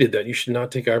retweeted that you should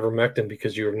not take ivermectin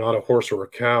because you are not a horse or a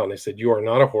cow. And they said, you are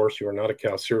not a horse, you are not a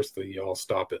cow. Seriously, y'all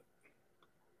stop it.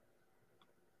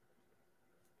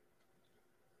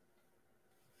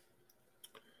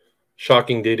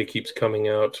 Shocking data keeps coming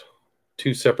out.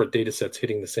 2 separate data sets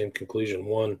hitting the same conclusion.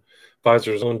 One,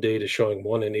 Pfizer's own data showing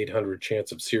 1 in 800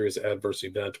 chance of serious adverse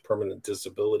event, permanent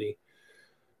disability.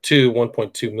 2,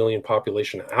 1.2 million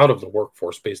population out of the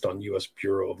workforce based on U.S.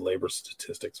 Bureau of Labor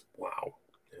Statistics. Wow.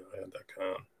 Yeah, I had that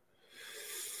kind of.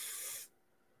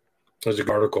 There's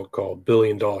an article called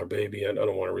Billion Dollar Baby. I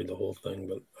don't want to read the whole thing,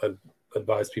 but I'd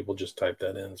advise people just type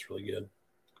that in. It's really good.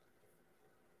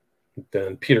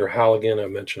 Then Peter Halligan, I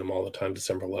mention him all the time,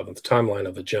 December 11th, timeline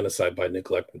of a genocide by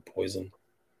neglect and poison.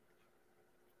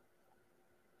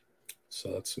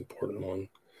 So that's an important one.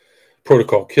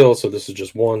 Protocol kill. So this is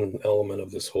just one element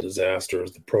of this whole disaster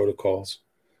is the protocols.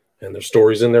 And there's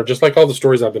stories in there, just like all the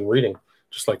stories I've been reading,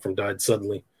 just like from Died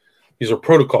Suddenly. These are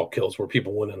protocol kills where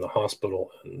people went in the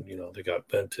hospital and, they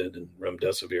got vented and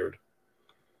remdesivired.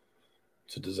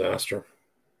 It's a disaster.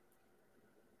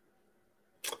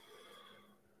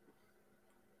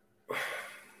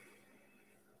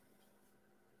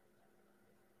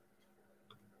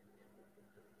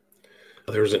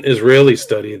 There's an Israeli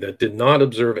study that did not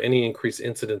observe any increased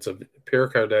incidence of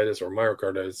pericarditis or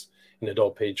myocarditis in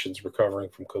adult patients recovering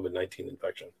from COVID-19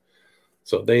 infection.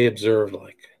 So they observed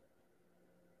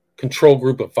control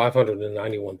group of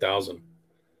 591,000.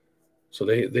 So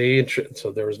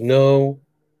so there was no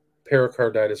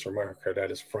pericarditis or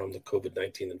myocarditis from the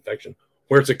COVID-19 infection.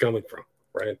 Where's it coming from,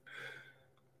 right?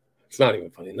 It's not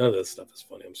even funny. None of this stuff is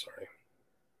funny. I'm sorry.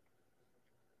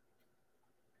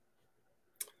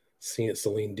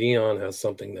 Celine Dion has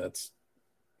something that's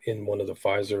in one of the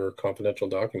Pfizer confidential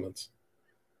documents.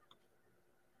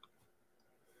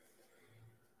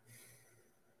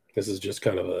 This is just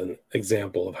kind of an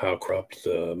example of how corrupt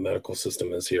the medical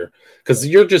system is here. Because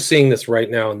you're just seeing this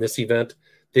right now in this event.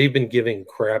 They've been giving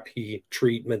crappy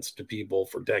treatments to people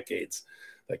for decades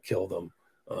that kill them.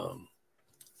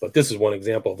 But this is one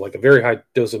example of a very high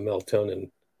dose of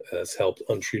melatonin has helped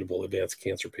untreatable advanced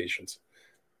cancer patients.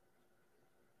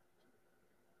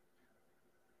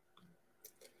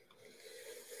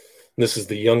 This is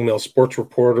the young male sports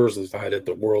reporters that died at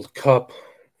the World Cup.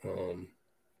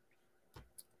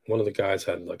 One of the guys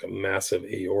had a massive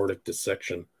aortic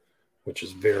dissection, which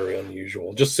is very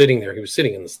unusual. Just sitting there, he was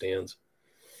sitting in the stands.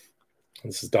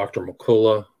 This is Dr.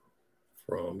 McCullough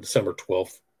from December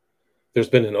 12th. There's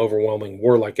been an overwhelming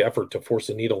warlike effort to force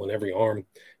a needle in every arm, and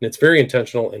it's very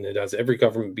intentional, and it has every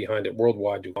government behind it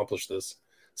worldwide to accomplish this.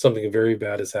 Something very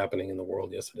bad is happening in the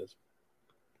world. Yes, it is.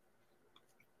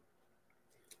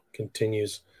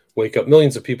 Continues. Wake up.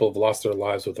 Millions of people have lost their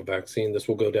lives with the vaccine. This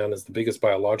will go down as the biggest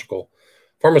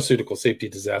pharmaceutical safety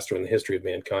disaster in the history of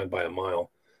mankind by a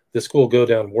mile. This will go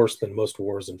down worse than most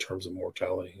wars in terms of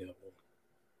mortality.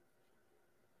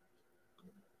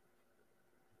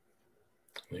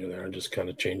 They're just kind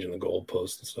of changing the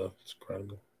goalposts and stuff. It's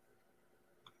incredible.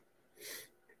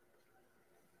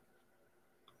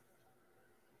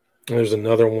 There's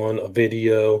another one, a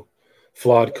video,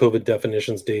 Flawed COVID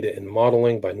Definitions, Data and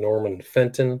Modeling by Norman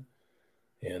Fenton.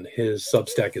 And his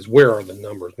Substack is Where Are the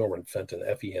Numbers? Norman Fenton,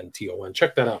 Fenton.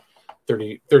 Check that out.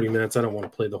 30 minutes. I don't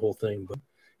want to play the whole thing, but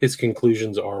his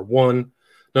conclusions are: 1,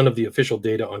 none of the official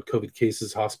data on COVID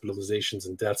cases, hospitalizations,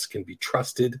 and deaths can be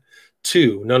trusted.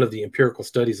 2, none of the empirical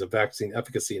studies of vaccine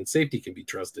efficacy and safety can be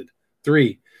trusted.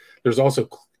 3, it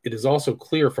is also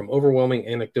clear from overwhelming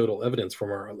anecdotal evidence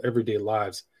from our everyday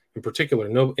lives, in particular,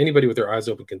 anybody with their eyes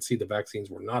open can see the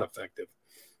vaccines were not effective.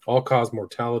 All-cause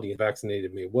mortality in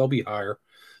vaccinated may well be higher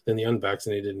than the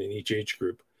unvaccinated in each age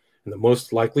group. And the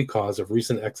most likely cause of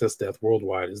recent excess death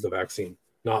worldwide is the vaccine,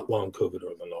 not long COVID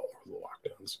or the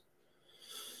lockdowns.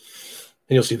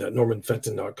 And you'll see that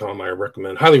normanfenton.com.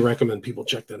 I highly recommend people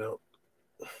check that out.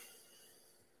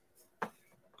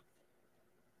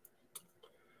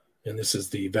 And this is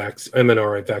the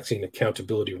MNRI Vaccine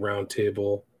Accountability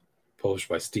Roundtable, published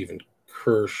by Stephen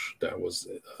Kirsch. That was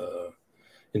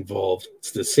involved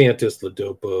DeSantis,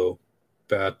 Ladopo,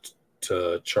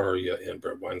 Bhattacharya, and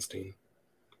Brett Weinstein.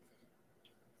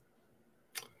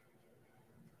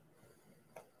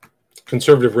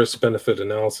 Conservative risk-benefit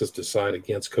analysis decide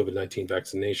against COVID-19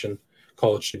 vaccination.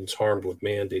 College students harmed with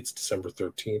mandates, December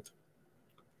 13th.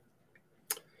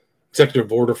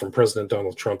 Executive order from President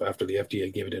Donald Trump after the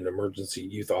FDA gave it an emergency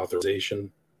youth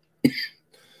authorization.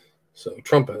 So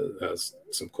Trump has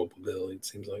some culpability, it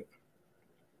seems like.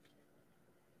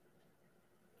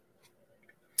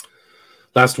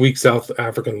 Last week, South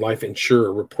African life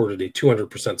insurer reported a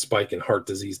 200% spike in heart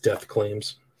disease death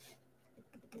claims.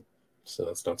 So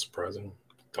that's not surprising.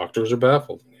 Doctors are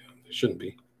baffled. Yeah, they shouldn't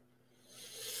be.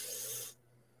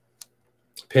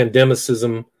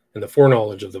 Pandemicism and the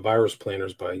foreknowledge of the virus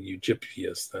planners by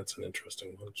Eugippius. That's an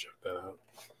interesting one. Check that out.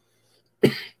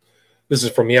 This is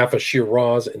from Yafa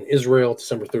Shiraz in Israel,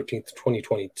 December 13th,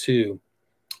 2022.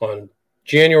 On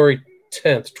January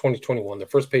 10th, 2021, the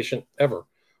first patient ever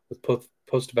with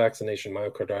post-vaccination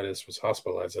myocarditis was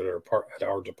hospitalized at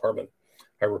our department.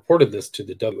 I reported this to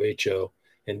the WHO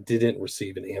and didn't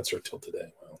receive an answer till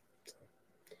today. Well,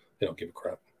 they don't give a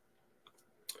crap.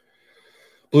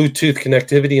 Bluetooth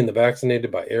connectivity in the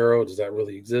vaccinated by Arrow. Does that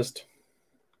really exist?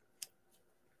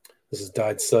 This is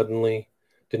died suddenly.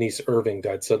 Denise Irving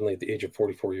died suddenly at the age of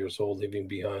 44 years old, leaving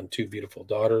behind 2 beautiful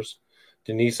daughters.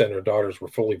 Denise and her daughters were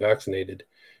fully vaccinated.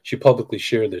 She publicly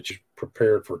shared that she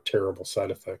prepared for terrible side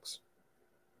effects.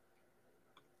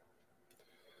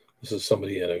 This is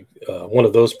somebody, one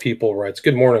of those people writes,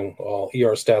 good morning, all.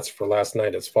 ER stats for last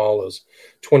night as follows.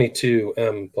 22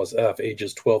 M plus F,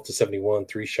 ages 12 to 71,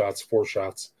 3 shots, 4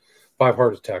 shots, 5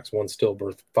 heart attacks, 1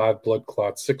 stillbirth, 5 blood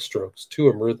clots, 6 strokes,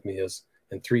 2 arrhythmias,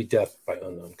 and 3 deaths by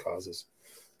unknown causes.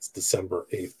 It's December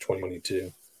 8th,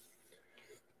 2022.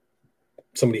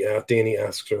 Danny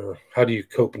asks her, how do you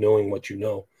cope knowing what you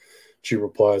know? She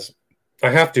replies,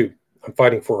 I have to. I'm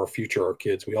fighting for our future, our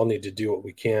kids. We all need to do what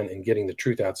we can in getting the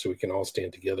truth out so we can all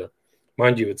stand together.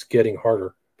 Mind you, it's getting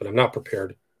harder, but I'm not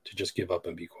prepared to just give up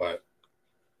and be quiet.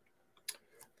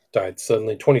 Died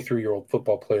suddenly. 23-year-old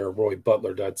football player Roy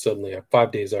Butler died suddenly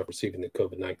 5 days after receiving the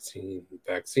COVID-19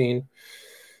 vaccine.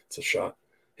 It's a shot.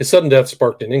 His sudden death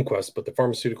sparked an inquest, but the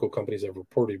pharmaceutical companies have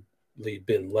reportedly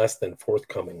been less than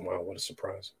forthcoming. Wow, what a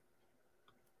surprise.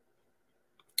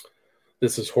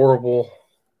 This is horrible.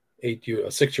 A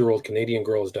 6-year-old Canadian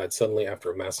girl has died suddenly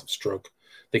after a massive stroke.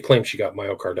 They claim she got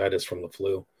myocarditis from the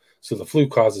flu. So the flu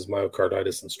causes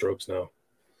myocarditis and strokes now.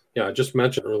 Yeah, I just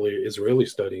mentioned earlier, Israeli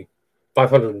study.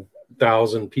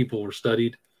 500,000 people were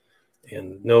studied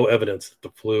and no evidence that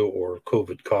the flu or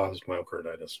COVID caused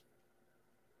myocarditis.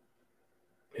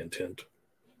 Intent.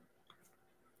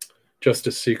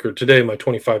 Justice Seeker. Today, my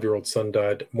 25-year-old son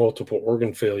died, multiple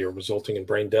organ failure resulting in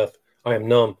brain death. I am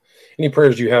numb. Any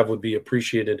prayers you have would be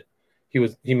appreciated.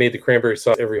 He made the cranberry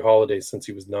sauce every holiday since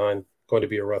he was 9. Going to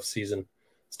be a rough season.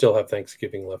 Still have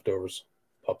Thanksgiving leftovers.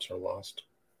 Pups are lost.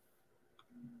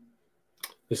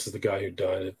 This is the guy who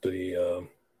died at the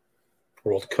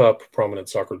World Cup. Prominent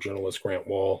soccer journalist Grant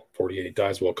Wall, 48,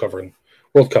 dies while covering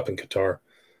World Cup in Qatar.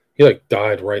 He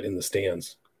died right in the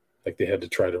stands. They had to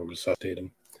try to resuscitate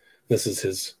him. This is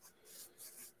his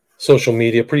social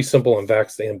media. Pretty simple. I'm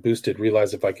vaxxed and boosted.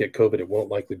 Realize if I get COVID, it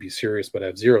won't likely be serious, but I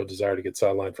have zero desire to get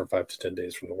sidelined for 5 to 10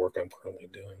 days from the work I'm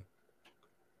currently doing.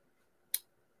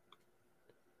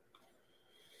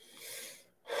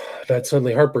 Died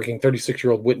suddenly. Heartbreaking.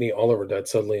 36-year-old Whitney Oliver died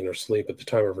suddenly in her sleep. At the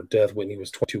time of her death, Whitney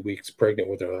was 22 weeks pregnant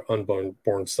with her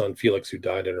unborn son, Felix, who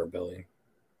died in her belly.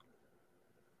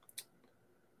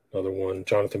 Another one.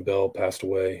 Jonathan Bell passed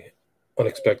away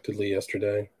unexpectedly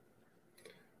yesterday.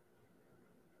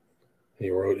 He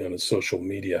wrote on his social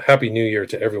media, Happy New Year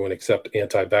to everyone except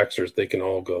anti-vaxxers. They can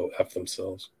all go F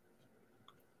themselves.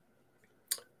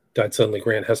 Died suddenly.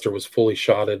 Grant Hester was fully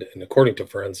shotted and, according to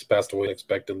friends, passed away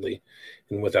unexpectedly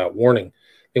and without warning.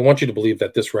 They want you to believe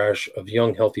that this rash of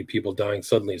young, healthy people dying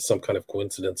suddenly is some kind of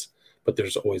coincidence, but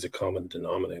there's always a common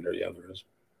denominator. Yeah, there is.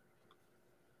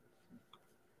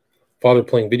 Father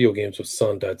playing video games with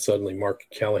son died suddenly. Mark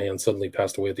Callahan suddenly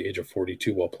passed away at the age of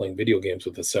 42 while playing video games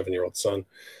with his 7-year-old son.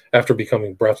 After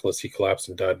becoming breathless, he collapsed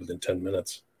and died within 10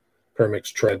 minutes.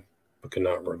 Paramedics tried but could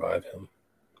not revive him.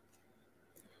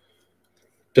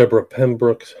 Deborah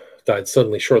Pembroke died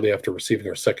suddenly shortly after receiving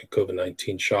her second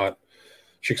COVID-19 shot.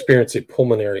 She experienced a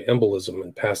pulmonary embolism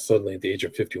and passed suddenly at the age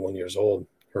of 51 years old.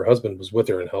 Her husband was with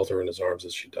her and held her in his arms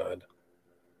as she died.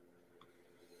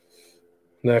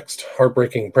 Next,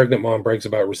 heartbreaking. Pregnant mom brags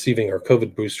about receiving her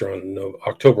COVID booster on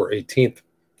October 18th.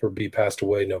 Her baby passed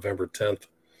away November 10th.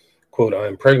 Quote, I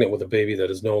am pregnant with a baby that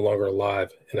is no longer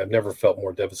alive, and I've never felt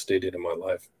more devastated in my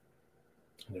life.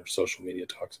 And their social media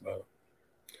talks about it.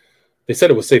 They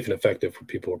said it was safe and effective for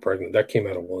people who are pregnant. That came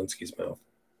out of Walensky's mouth.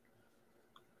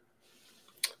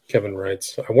 Kevin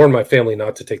writes, I warned my family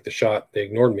not to take the shot. They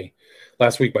ignored me.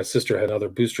 Last week, my sister had another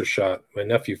booster shot. My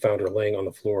nephew found her laying on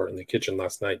the floor in the kitchen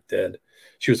last night, dead.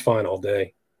 She was fine all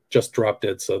day. Just dropped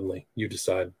dead suddenly. You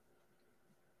decide.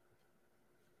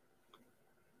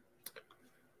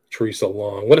 Teresa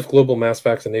Long. What if global mass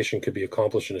vaccination could be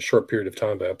accomplished in a short period of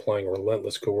time by applying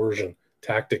relentless coercion,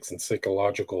 tactics, and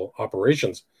psychological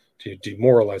operations to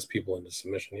demoralize people into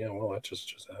submission? Yeah, well, that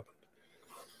just happened.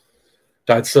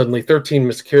 Died suddenly. 13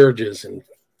 miscarriages in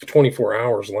 24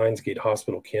 hours. Lionsgate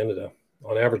Hospital, Canada.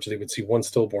 On average, they would see 1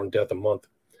 stillborn death a month.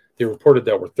 They reported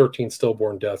that were 13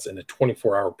 stillborn deaths in a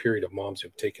 24-hour period of moms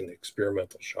who've taken the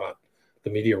experimental shot.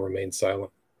 The media remained silent.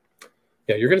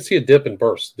 Yeah, you're going to see a dip and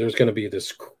burst. There's going to be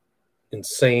this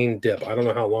insane dip. I don't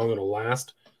know how long it'll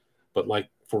last, but like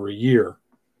for a year,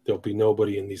 there'll be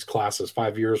nobody in these classes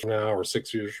 5 years from now or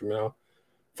 6 years from now,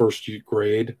 first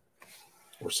grade,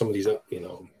 or some of these,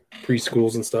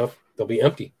 preschools and stuff. They'll be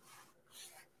empty.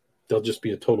 They'll just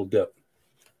be a total dip.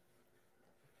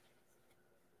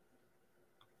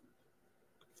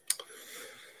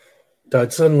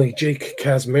 Died suddenly. Jake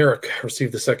Kazmarek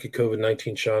received the second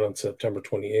COVID-19 shot on September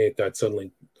 28th. Died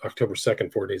suddenly October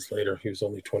 2nd, 4 days later. He was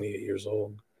only 28 years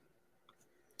old.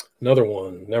 Another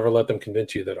one. Never let them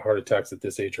convince you that heart attacks at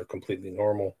this age are completely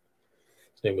normal.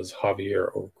 His name was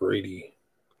Javier O'Grady.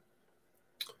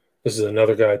 This is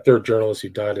another guy, third journalist who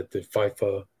died at the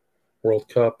FIFA World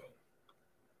Cup.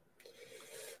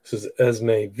 This is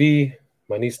Esme V.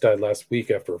 My niece died last week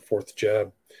after her fourth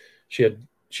jab.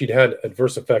 She'd had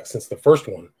adverse effects since the first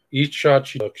one. Each shot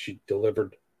she took, she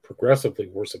delivered progressively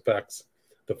worse effects.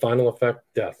 The final effect,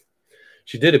 death.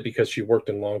 She did it because she worked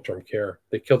in long-term care.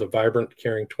 They killed a vibrant,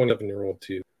 caring 27-year-old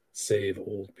to save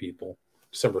old people.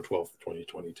 December 12th,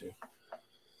 2022.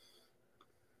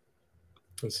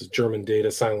 This is German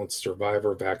data. Silenced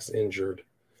survivor, vax injured.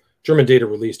 German data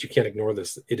released. You can't ignore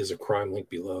this. It is a crime. Link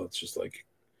below. It's just like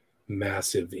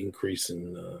massive increase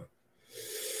in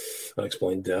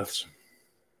unexplained deaths.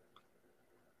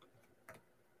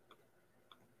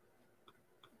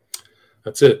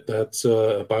 That's it. That's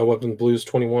Bioweapon Blues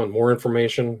 21. More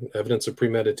information, evidence of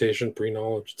premeditation,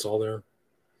 pre-knowledge. It's all there.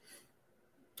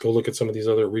 Go look at some of these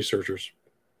other researchers.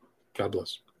 God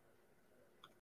bless.